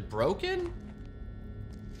 Is it broken?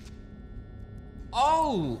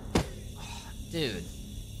 Oh, dude,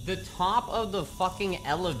 the top of the fucking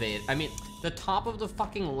elevator, I mean, the top of the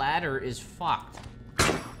fucking ladder is fucked.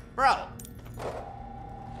 Bro.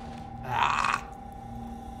 Ah.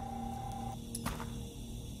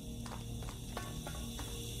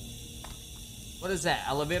 What is that?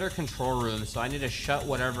 Elevator control room, so I need to shut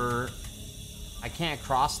whatever. I can't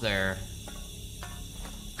cross there.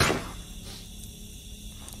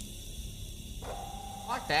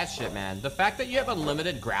 Fuck that shit, man. The fact that you have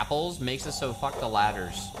unlimited grapples makes it so fuck the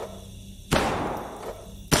ladders.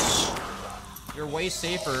 You're way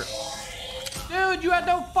safer. Dude, you had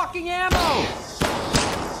no fucking ammo!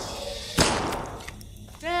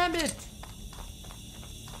 Damn it!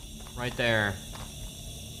 Right there.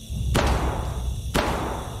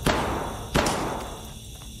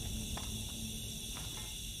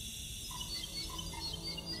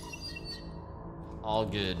 All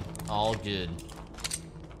good. All good.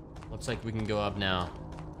 Looks like we can go up now.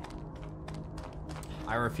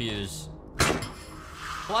 I refuse.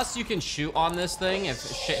 Plus, you can shoot on this thing if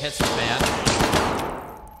shit hits the fan.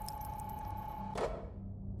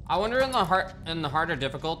 I wonder in the harder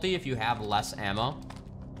difficulty if you have less ammo.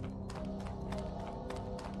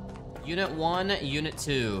 Unit 1, Unit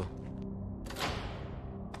 2.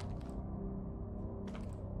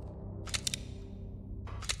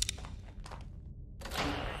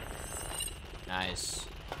 Nice.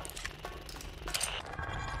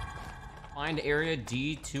 Find area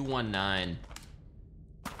D219.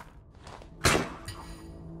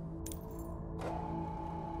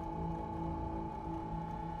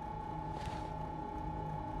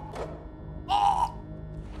 Oh!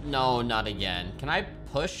 No, not again. Can I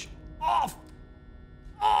push off?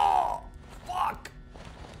 Oh! Fuck!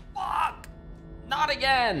 Fuck! Not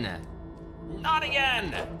again! Not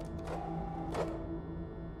again!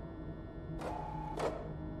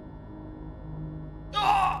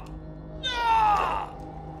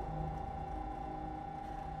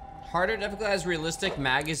 Harder difficulty has realistic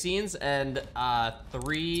magazines and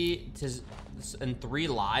 3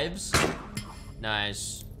 lives.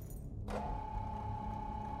 Nice.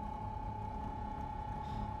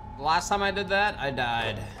 The last time I did that, I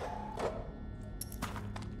died.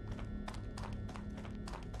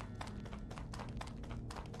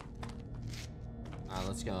 Alright,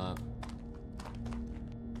 let's go up.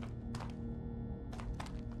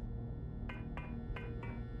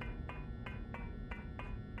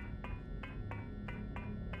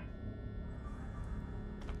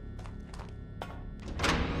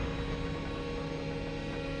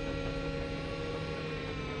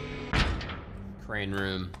 Crane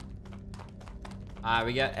room.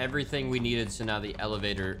 We got everything we needed, so now the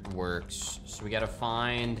elevator works. So we gotta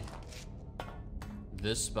find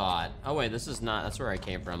this spot. Oh wait, this is not, that's where I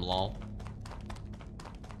came from, lol.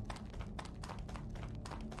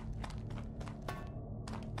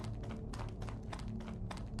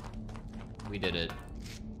 We did it.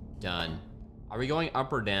 Done. Are we going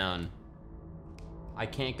up or down? I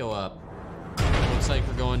can't go up. Looks like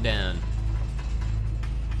we're going down.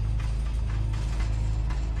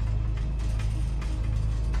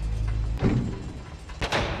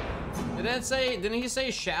 Didn't he say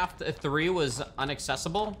shaft 3 was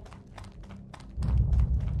inaccessible?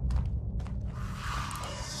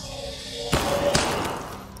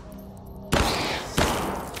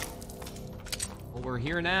 Well, we're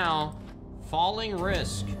here now. Falling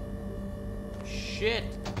risk. Shit.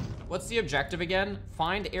 What's the objective again?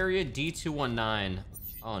 Find area D219.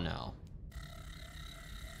 Oh no.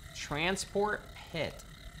 Transport pit.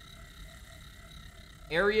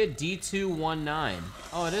 Area D219.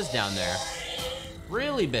 Oh, it is down there.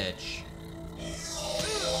 Really, bitch?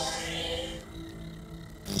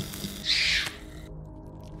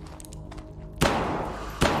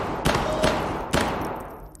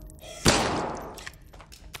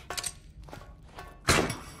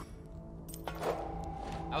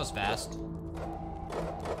 That was fast.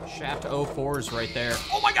 Shaft 04 is right there.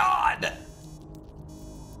 Oh my god!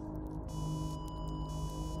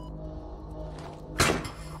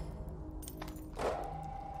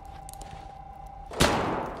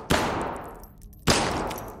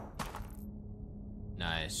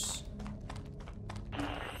 Nice.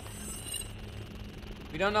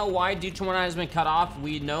 We don't know why D219 has been cut off.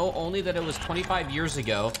 We know only that it was 25 years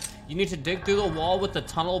ago. You need to dig through the wall with the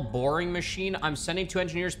tunnel boring machine. I'm sending 2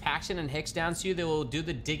 engineers, Paxton and Hicks, down to you. They will do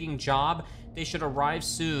the digging job. They should arrive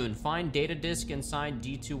soon. Find data disk inside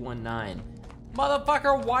D219.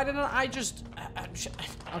 Motherfucker, why didn't I just...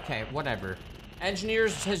 Okay, whatever.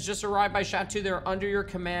 Engineers has just arrived by Shaft 2. They're under your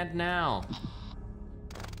command now.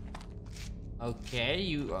 Okay,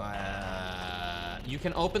 you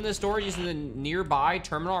can open this door using the nearby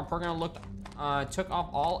terminal. Our program took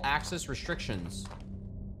off all access restrictions.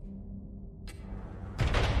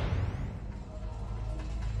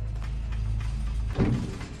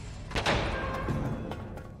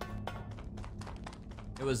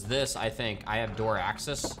 It was this, I think. I have door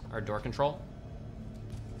access, or door control.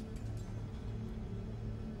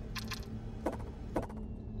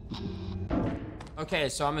 Okay,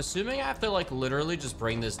 so I'm assuming I have to, like, literally just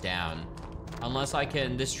bring this down. Unless I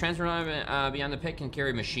can... This transfer beyond the pit can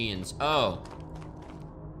carry machines. Oh.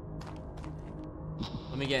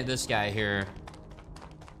 Let me get this guy here.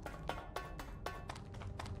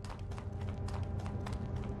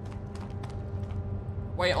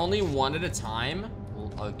 Wait, only one at a time?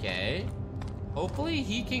 Okay. Hopefully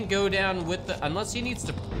he can go down with the... Unless he needs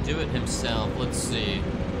to do it himself. Let's see.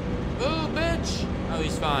 Ooh, bitch! Oh,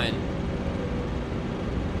 he's fine.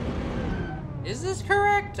 Is this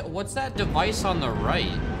correct? What's that device on the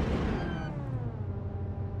right?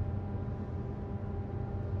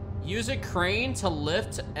 Use a crane to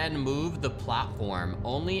lift and move the platform.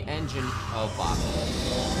 Only engine... Oh, fuck.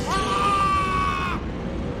 Ah!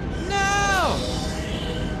 No!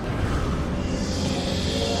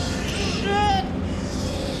 Shit!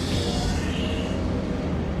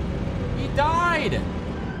 He died!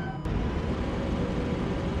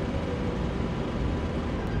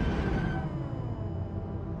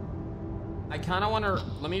 I kind of want to...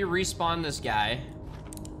 Let me respawn this guy.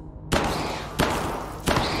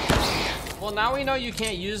 Well, now we know you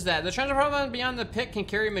can't use that. The treasure problem beyond the pit can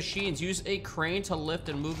carry machines. Use a crane to lift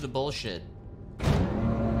and move the bullshit.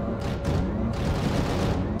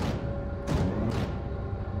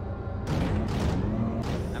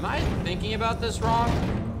 Am I thinking about this wrong?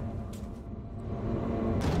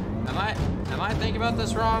 Am I thinking about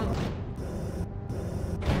this wrong?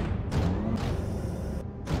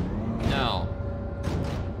 No.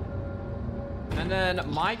 And then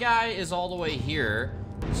my guy is all the way here.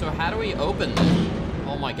 So how do we open them?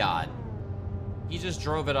 Oh my god. He just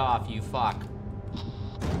drove it off, you fuck.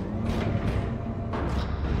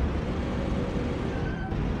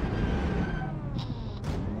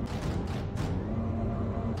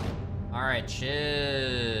 Alright,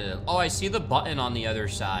 chill. Oh, I see the button on the other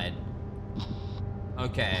side.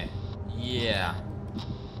 Okay. Yeah.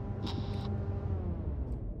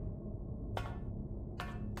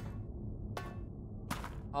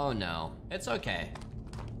 Oh no. It's okay.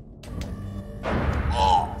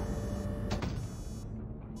 Oh!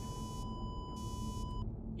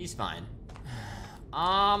 He's fine.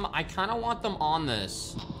 I kind of want them on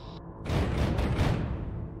this.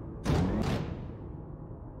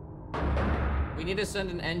 We need to send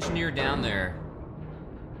an engineer down there.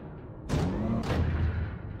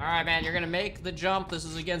 Alright, man, you're gonna make the jump. This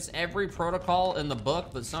is against every protocol in the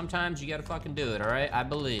book, but sometimes you gotta fucking do it, alright? I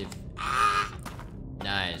believe. Ah!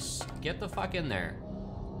 Nice. Get the fuck in there.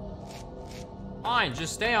 Fine,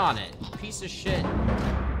 just stay on it. Piece of shit.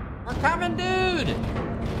 We're coming, dude!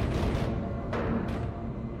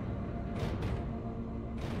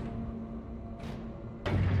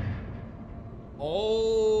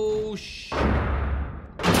 Oh, shit.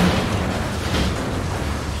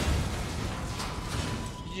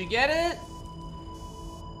 Did you get it?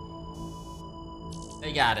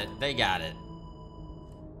 They got it. They got it.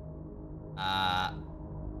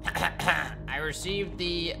 I received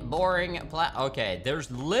the boring okay,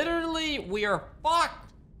 there's literally, we are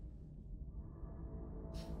fucked.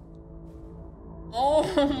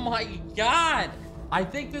 Oh my god. I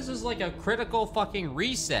think this is like a critical fucking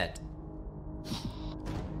reset.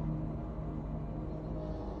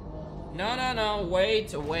 No, no, no,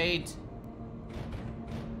 wait, wait.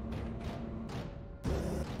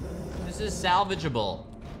 This is salvageable.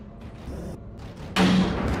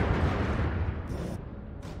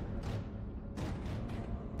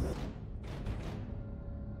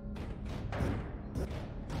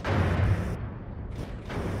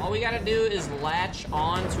 All we gotta do is latch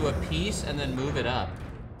on to a piece and then move it up.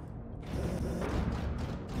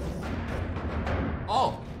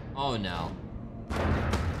 Oh, oh no.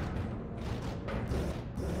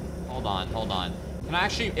 Hold on, hold on. Can I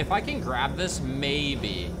actually, if I can grab this,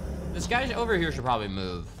 maybe. This guy over here should probably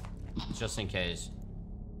move, just in case.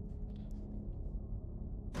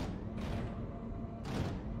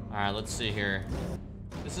 All right, let's see here.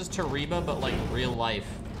 This is Tariba, but like real life.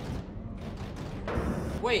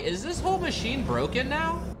 Wait, is this whole machine broken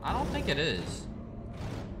now? I don't think it is.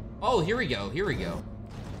 Oh, here we go, here we go.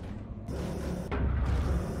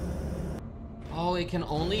 Oh, it can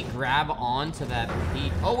only grab onto that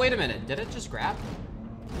piece. Oh, wait a minute, did it just grab?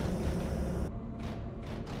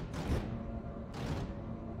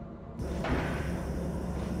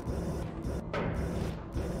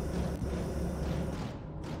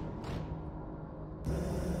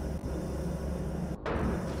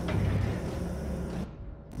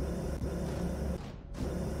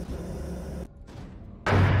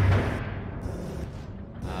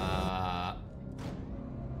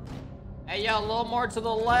 Hey, yo, a little more to the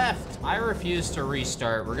left. I refuse to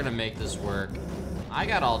restart. We're gonna make this work. I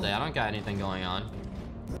got all day. I don't got anything going on.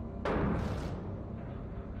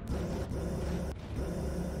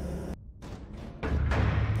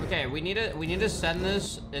 Okay, we need to send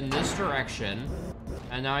this in this direction.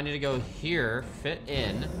 And now I need to go here, fit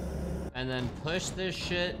in, and then push this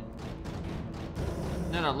shit.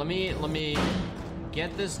 No, let me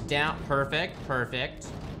get this down. Perfect, perfect.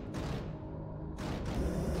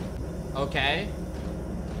 Okay.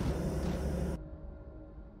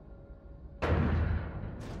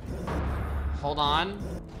 Hold on.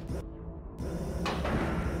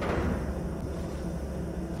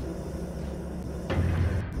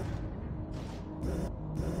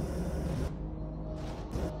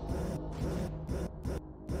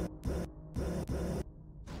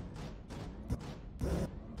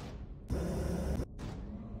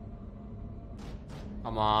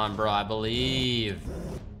 Come on, bro. I believe.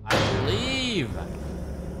 I believe.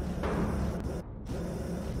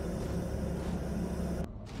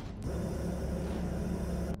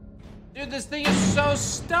 Dude, this thing is so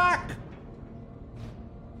stuck.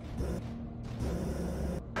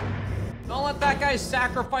 Don't let that guy's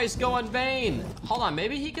sacrifice go in vain. Hold on,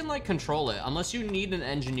 maybe he can like control it, unless you need an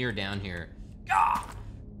engineer down here. Yeah,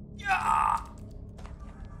 yeah.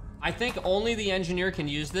 I think only the engineer can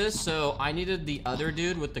use this, so I needed the other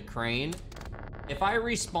dude with the crane. If I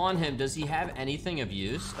respawn him, does he have anything of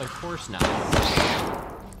use? Of course not.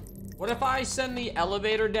 What if I send the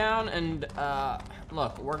elevator down and,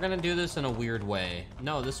 look, we're gonna do this in a weird way.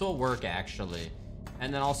 No, this will work actually.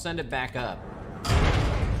 And then I'll send it back up.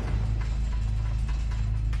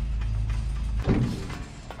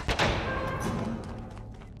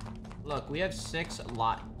 Look, we have 6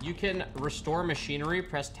 lot. You can restore machinery,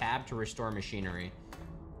 press tab to restore machinery.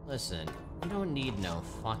 Listen, we don't need no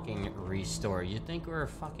fucking restore. You think we're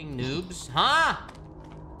fucking noobs? Huh?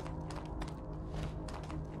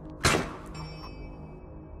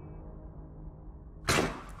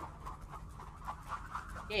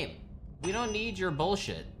 Game, we don't need your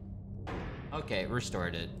bullshit. Okay,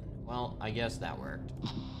 restored it. Well, I guess that worked.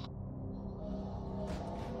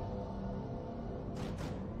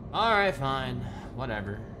 Alright, fine.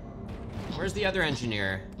 Whatever. Where's the other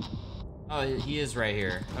engineer? Oh, he is right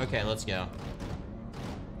here. Okay, let's go.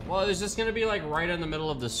 Well, it's just gonna be like right in the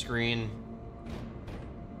middle of the screen.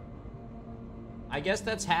 I guess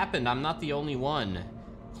that's happened. I'm not the only one.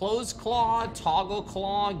 Close claw, toggle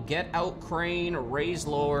claw, get out crane, raise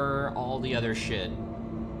lower, all the other shit.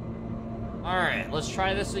 Alright, let's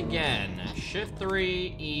try this again. Shift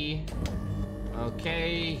 3, E.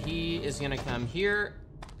 Okay, he is gonna come here.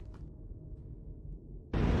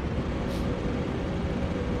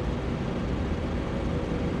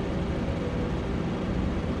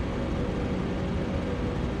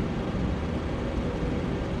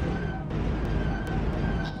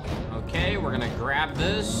 Okay, we're gonna grab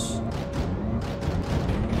this.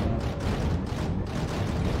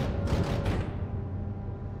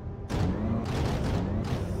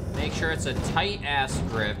 Make sure it's a tight-ass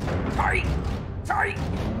grip. Tight! Tight!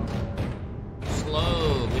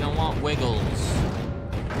 Slow. We don't want wiggles.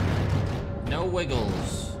 No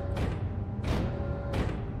wiggles.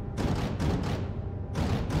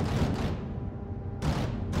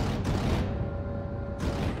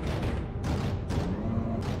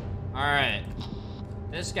 Alright.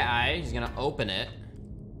 This guy, he's gonna open it.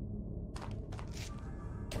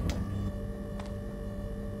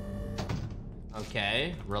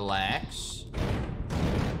 Okay, relax.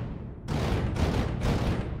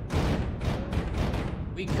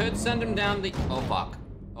 We could send him down the... Oh, fuck.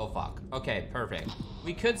 Oh, fuck. Okay, perfect.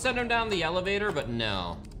 We could send him down the elevator, but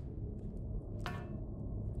no.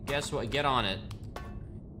 Guess what? Get on it.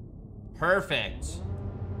 Perfect.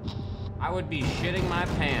 I would be shitting my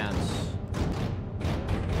pants.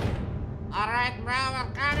 Alright, bro,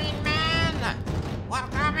 we're coming, man! We're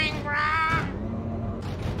coming, bro!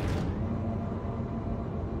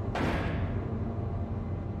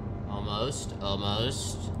 Almost,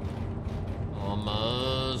 almost.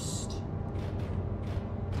 Almost.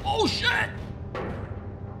 Oh, shit!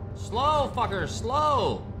 Slow, fucker,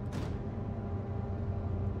 slow!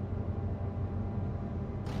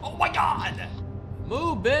 Oh my god!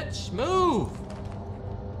 Move, bitch, move!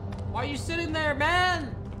 Why are you sitting there,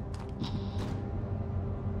 man?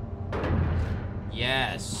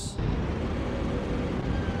 Yes.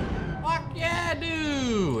 Fuck yeah,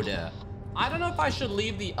 dude! I don't know if I should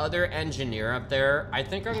leave the other engineer up there. I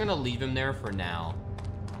think I'm gonna leave him there for now.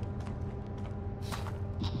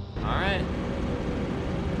 Alright.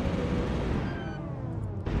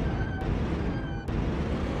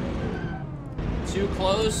 Too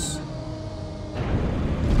close.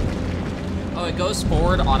 Oh, it goes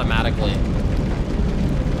forward automatically.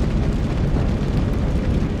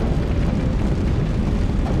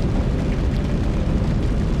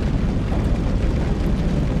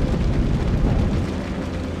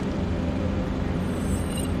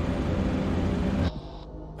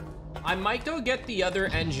 I might go get the other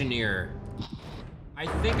engineer. I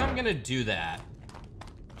think I'm gonna do that.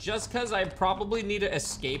 Just because I probably need to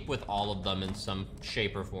escape with all of them in some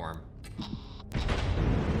shape or form.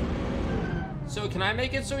 So can I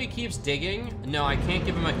make it so he keeps digging? No, I can't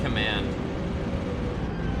give him a command.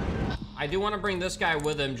 I do want to bring this guy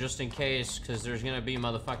with him just in case, because there's gonna be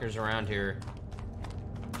motherfuckers around here.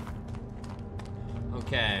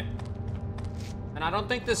 Okay. And I don't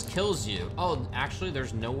think this kills you. Oh, actually,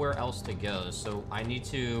 there's nowhere else to go. So I need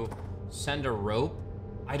to send a rope.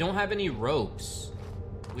 I don't have any ropes.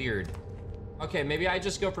 Weird. Okay, maybe I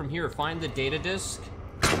just go from here. Find the data disk.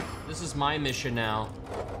 This is my mission now.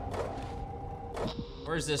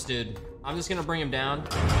 Where's this dude? I'm just gonna bring him down.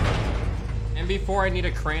 And before I need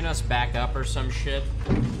to crane us back up or some shit,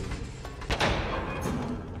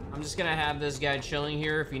 I'm just gonna have this guy chilling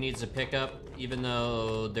here if he needs a pickup, even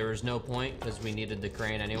though there was no point because we needed the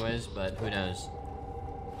crane anyways, but who knows.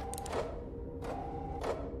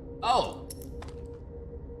 Oh!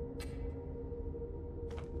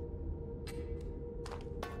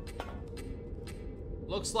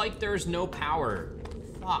 Looks like there's no power.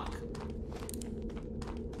 Fuck.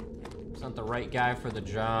 It's not the right guy for the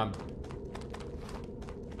job.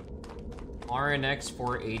 RNX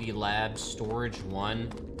 480 Labs, storage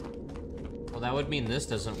 1. Well, that would mean this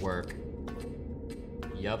doesn't work.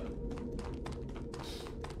 Yup.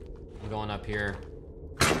 I'm going up here.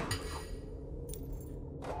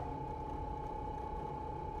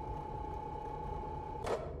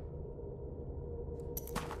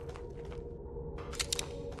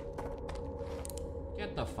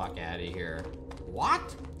 Get the fuck out of here.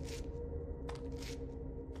 What?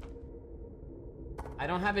 I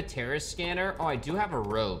don't have a terrace scanner. Oh, I do have a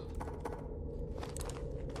rope.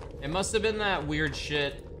 It must have been that weird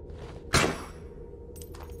shit.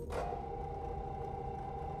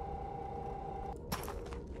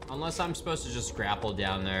 Unless I'm supposed to just grapple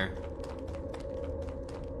down there.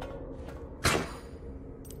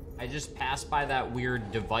 I just passed by that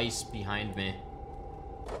weird device behind me.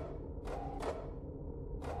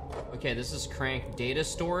 Okay, this is crank data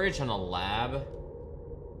storage on a lab.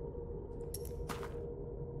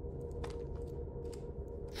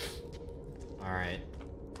 All right.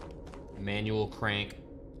 Manual crank.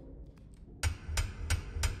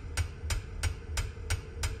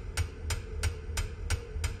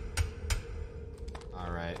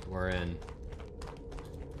 All right, we're in.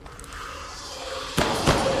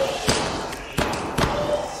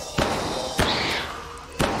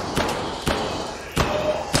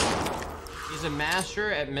 He's a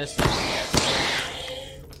master at missing.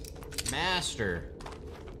 Master.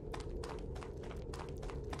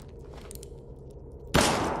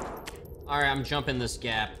 Alright, I'm jumping this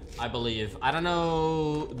gap, I believe. I don't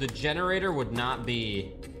know, the generator would not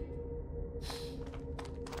be...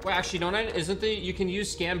 Well, actually, don't I? Isn't the... You can use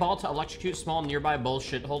scan ball to electrocute small nearby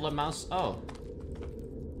bullshit. Hold up mouse. Oh.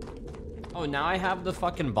 Oh, now I have the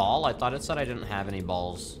fucking ball? I thought it said I didn't have any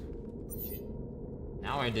balls.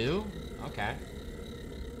 Now I do? Okay.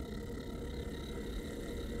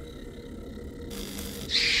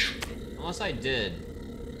 Unless I did.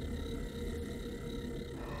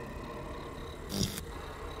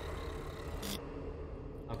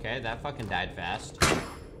 Okay, that fucking died fast.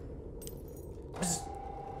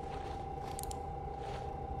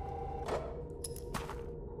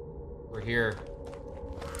 We're here.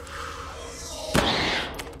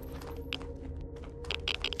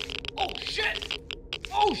 Oh shit!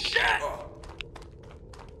 Oh shit!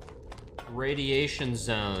 Radiation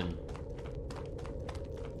zone.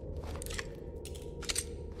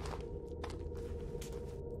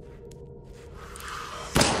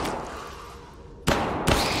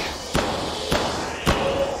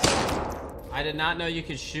 I did not know you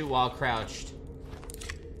could shoot while crouched.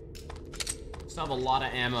 Still have a lot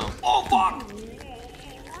of ammo. Oh, fuck!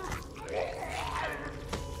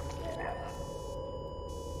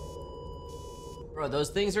 Bro,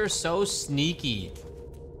 those things are so sneaky.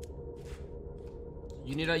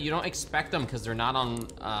 You don't expect them because they're not on,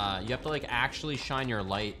 you have to like actually shine your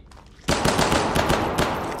light.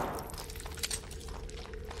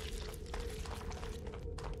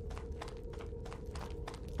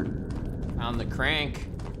 Found the crank.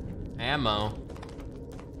 Ammo.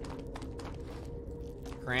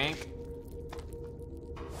 Crank.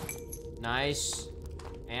 Nice.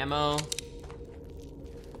 Ammo.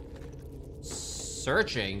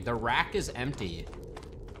 Searching. The rack is empty.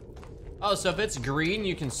 Oh, so if it's green,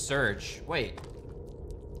 you can search. Wait.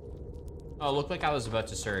 Oh, it looked like I was about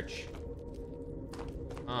to search.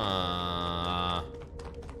 Well,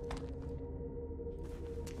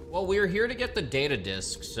 we're here to get the data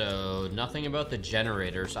disk, so nothing about the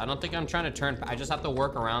generator. So I don't think I'm trying to turn... I just have to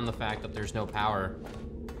work around the fact that there's no power.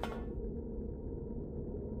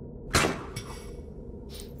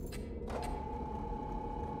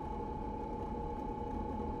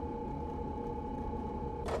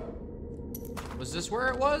 Was this where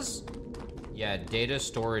it was? Yeah, data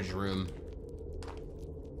storage room.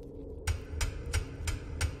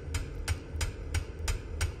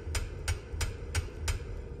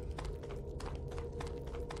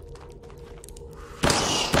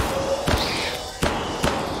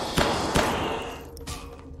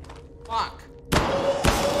 Fuck.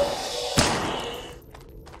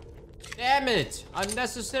 it!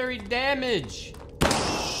 Unnecessary damage!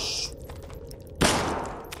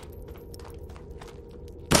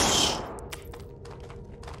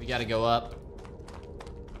 We gotta go up.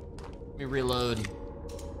 Let me reload.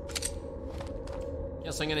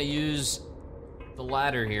 Guess I'm gonna use the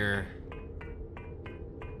ladder here.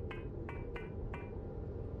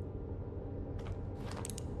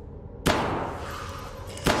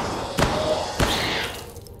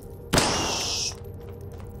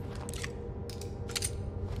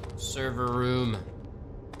 Server room.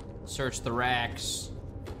 Search the racks.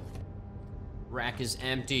 Rack is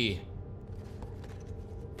empty.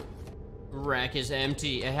 Rack is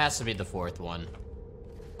empty. It has to be the fourth one.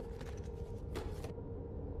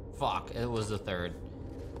 Fuck, it was the third.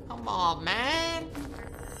 Come on, man.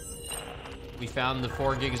 We found the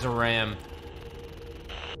 4 gigs of RAM.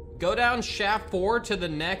 Go down shaft 4 to the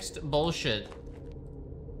next bullshit.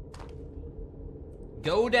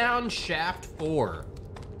 Go down shaft 4.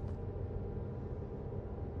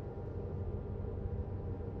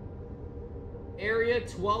 Area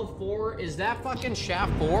 12-4, is that fucking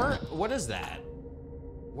shaft 4? What is that?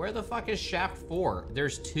 Where the fuck is shaft 4?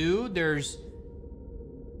 There's 2, there's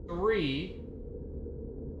 3.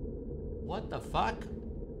 What the fuck?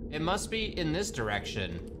 It must be in this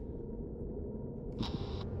direction.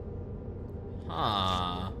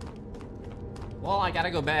 Huh. Well, I gotta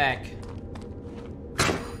go back.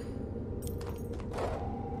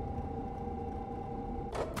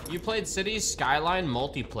 You played Cities Skyline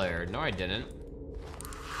multiplayer. No, I didn't.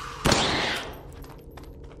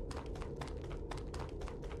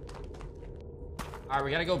 Alright,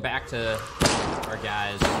 we gotta go back to our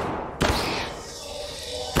guys.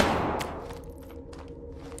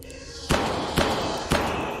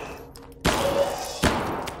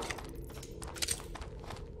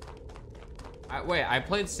 Wait, I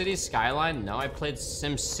played Cities Skyline? No, I played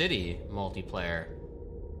SimCity multiplayer.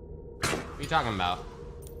 What are you talking about?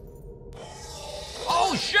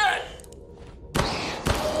 Oh, shit!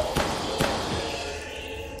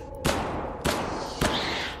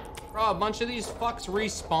 Bro, a bunch of these fucks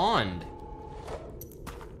respawned.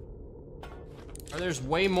 Or there's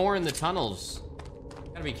way more in the tunnels.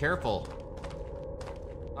 Gotta be careful.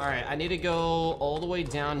 Alright, I need to go all the way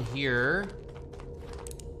down here.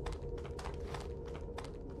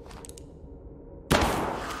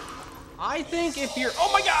 I think if you're... Oh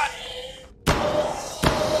my god!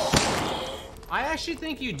 I actually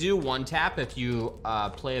think you do one tap if you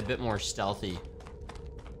play a bit more stealthy.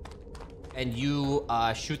 And you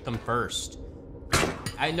shoot them first.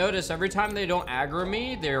 I notice every time they don't aggro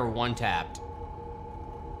me, they're one tapped.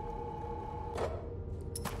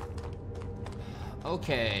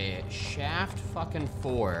 Okay, shaft fucking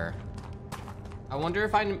 4. I wonder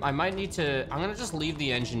if I might need to... I'm gonna just leave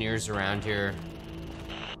the engineers around here.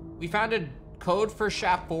 We found a code for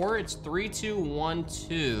shaft 4. It's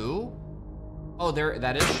 3212. Oh,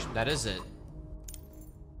 that is it.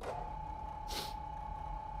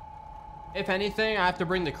 If anything, I have to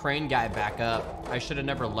bring the crane guy back up. I should have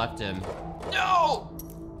never left him. No!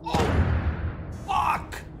 Oh,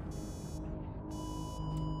 fuck!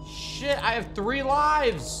 Shit, I have 3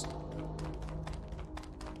 lives!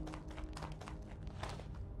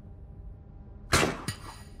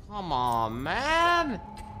 Come on, man!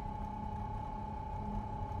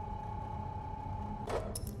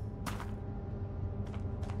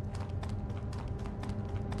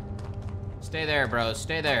 Stay there, bro.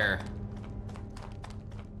 Stay there.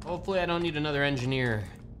 Hopefully I don't need another engineer.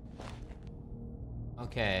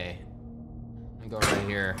 Okay. I'm gonna go right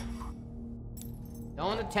here.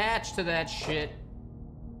 Don't attach to that shit.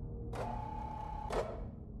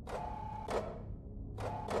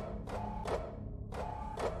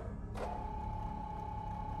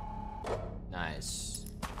 Nice.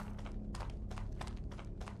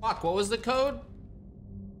 Fuck, what was the code?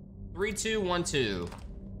 3212.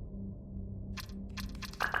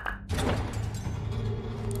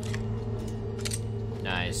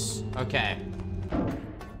 Nice. Okay.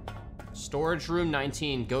 Storage room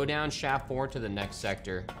 19. Go down shaft 4 to the next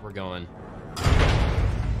sector. We're going.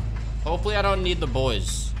 Hopefully I don't need the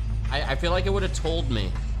boys. I feel like it would have told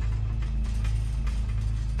me.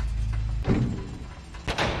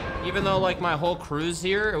 Even though like my whole crew's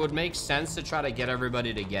here, it would make sense to try to get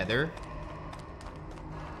everybody together.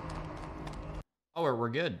 Oh, we're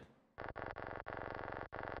good.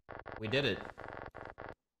 We did it.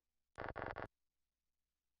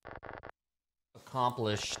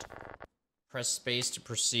 Accomplished. Press space to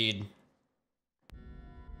proceed.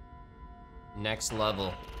 Next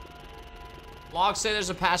level. Logs say there's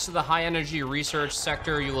a pass to the high energy research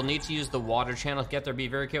sector. You will need to use the water channel to get there. Be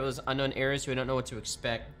very careful with unknown areas. We don't know what to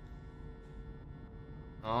expect.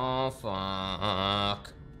 Oh,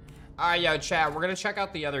 fuck. Alright, yo, chat, we're gonna check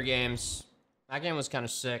out the other games. That game was kind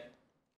of sick.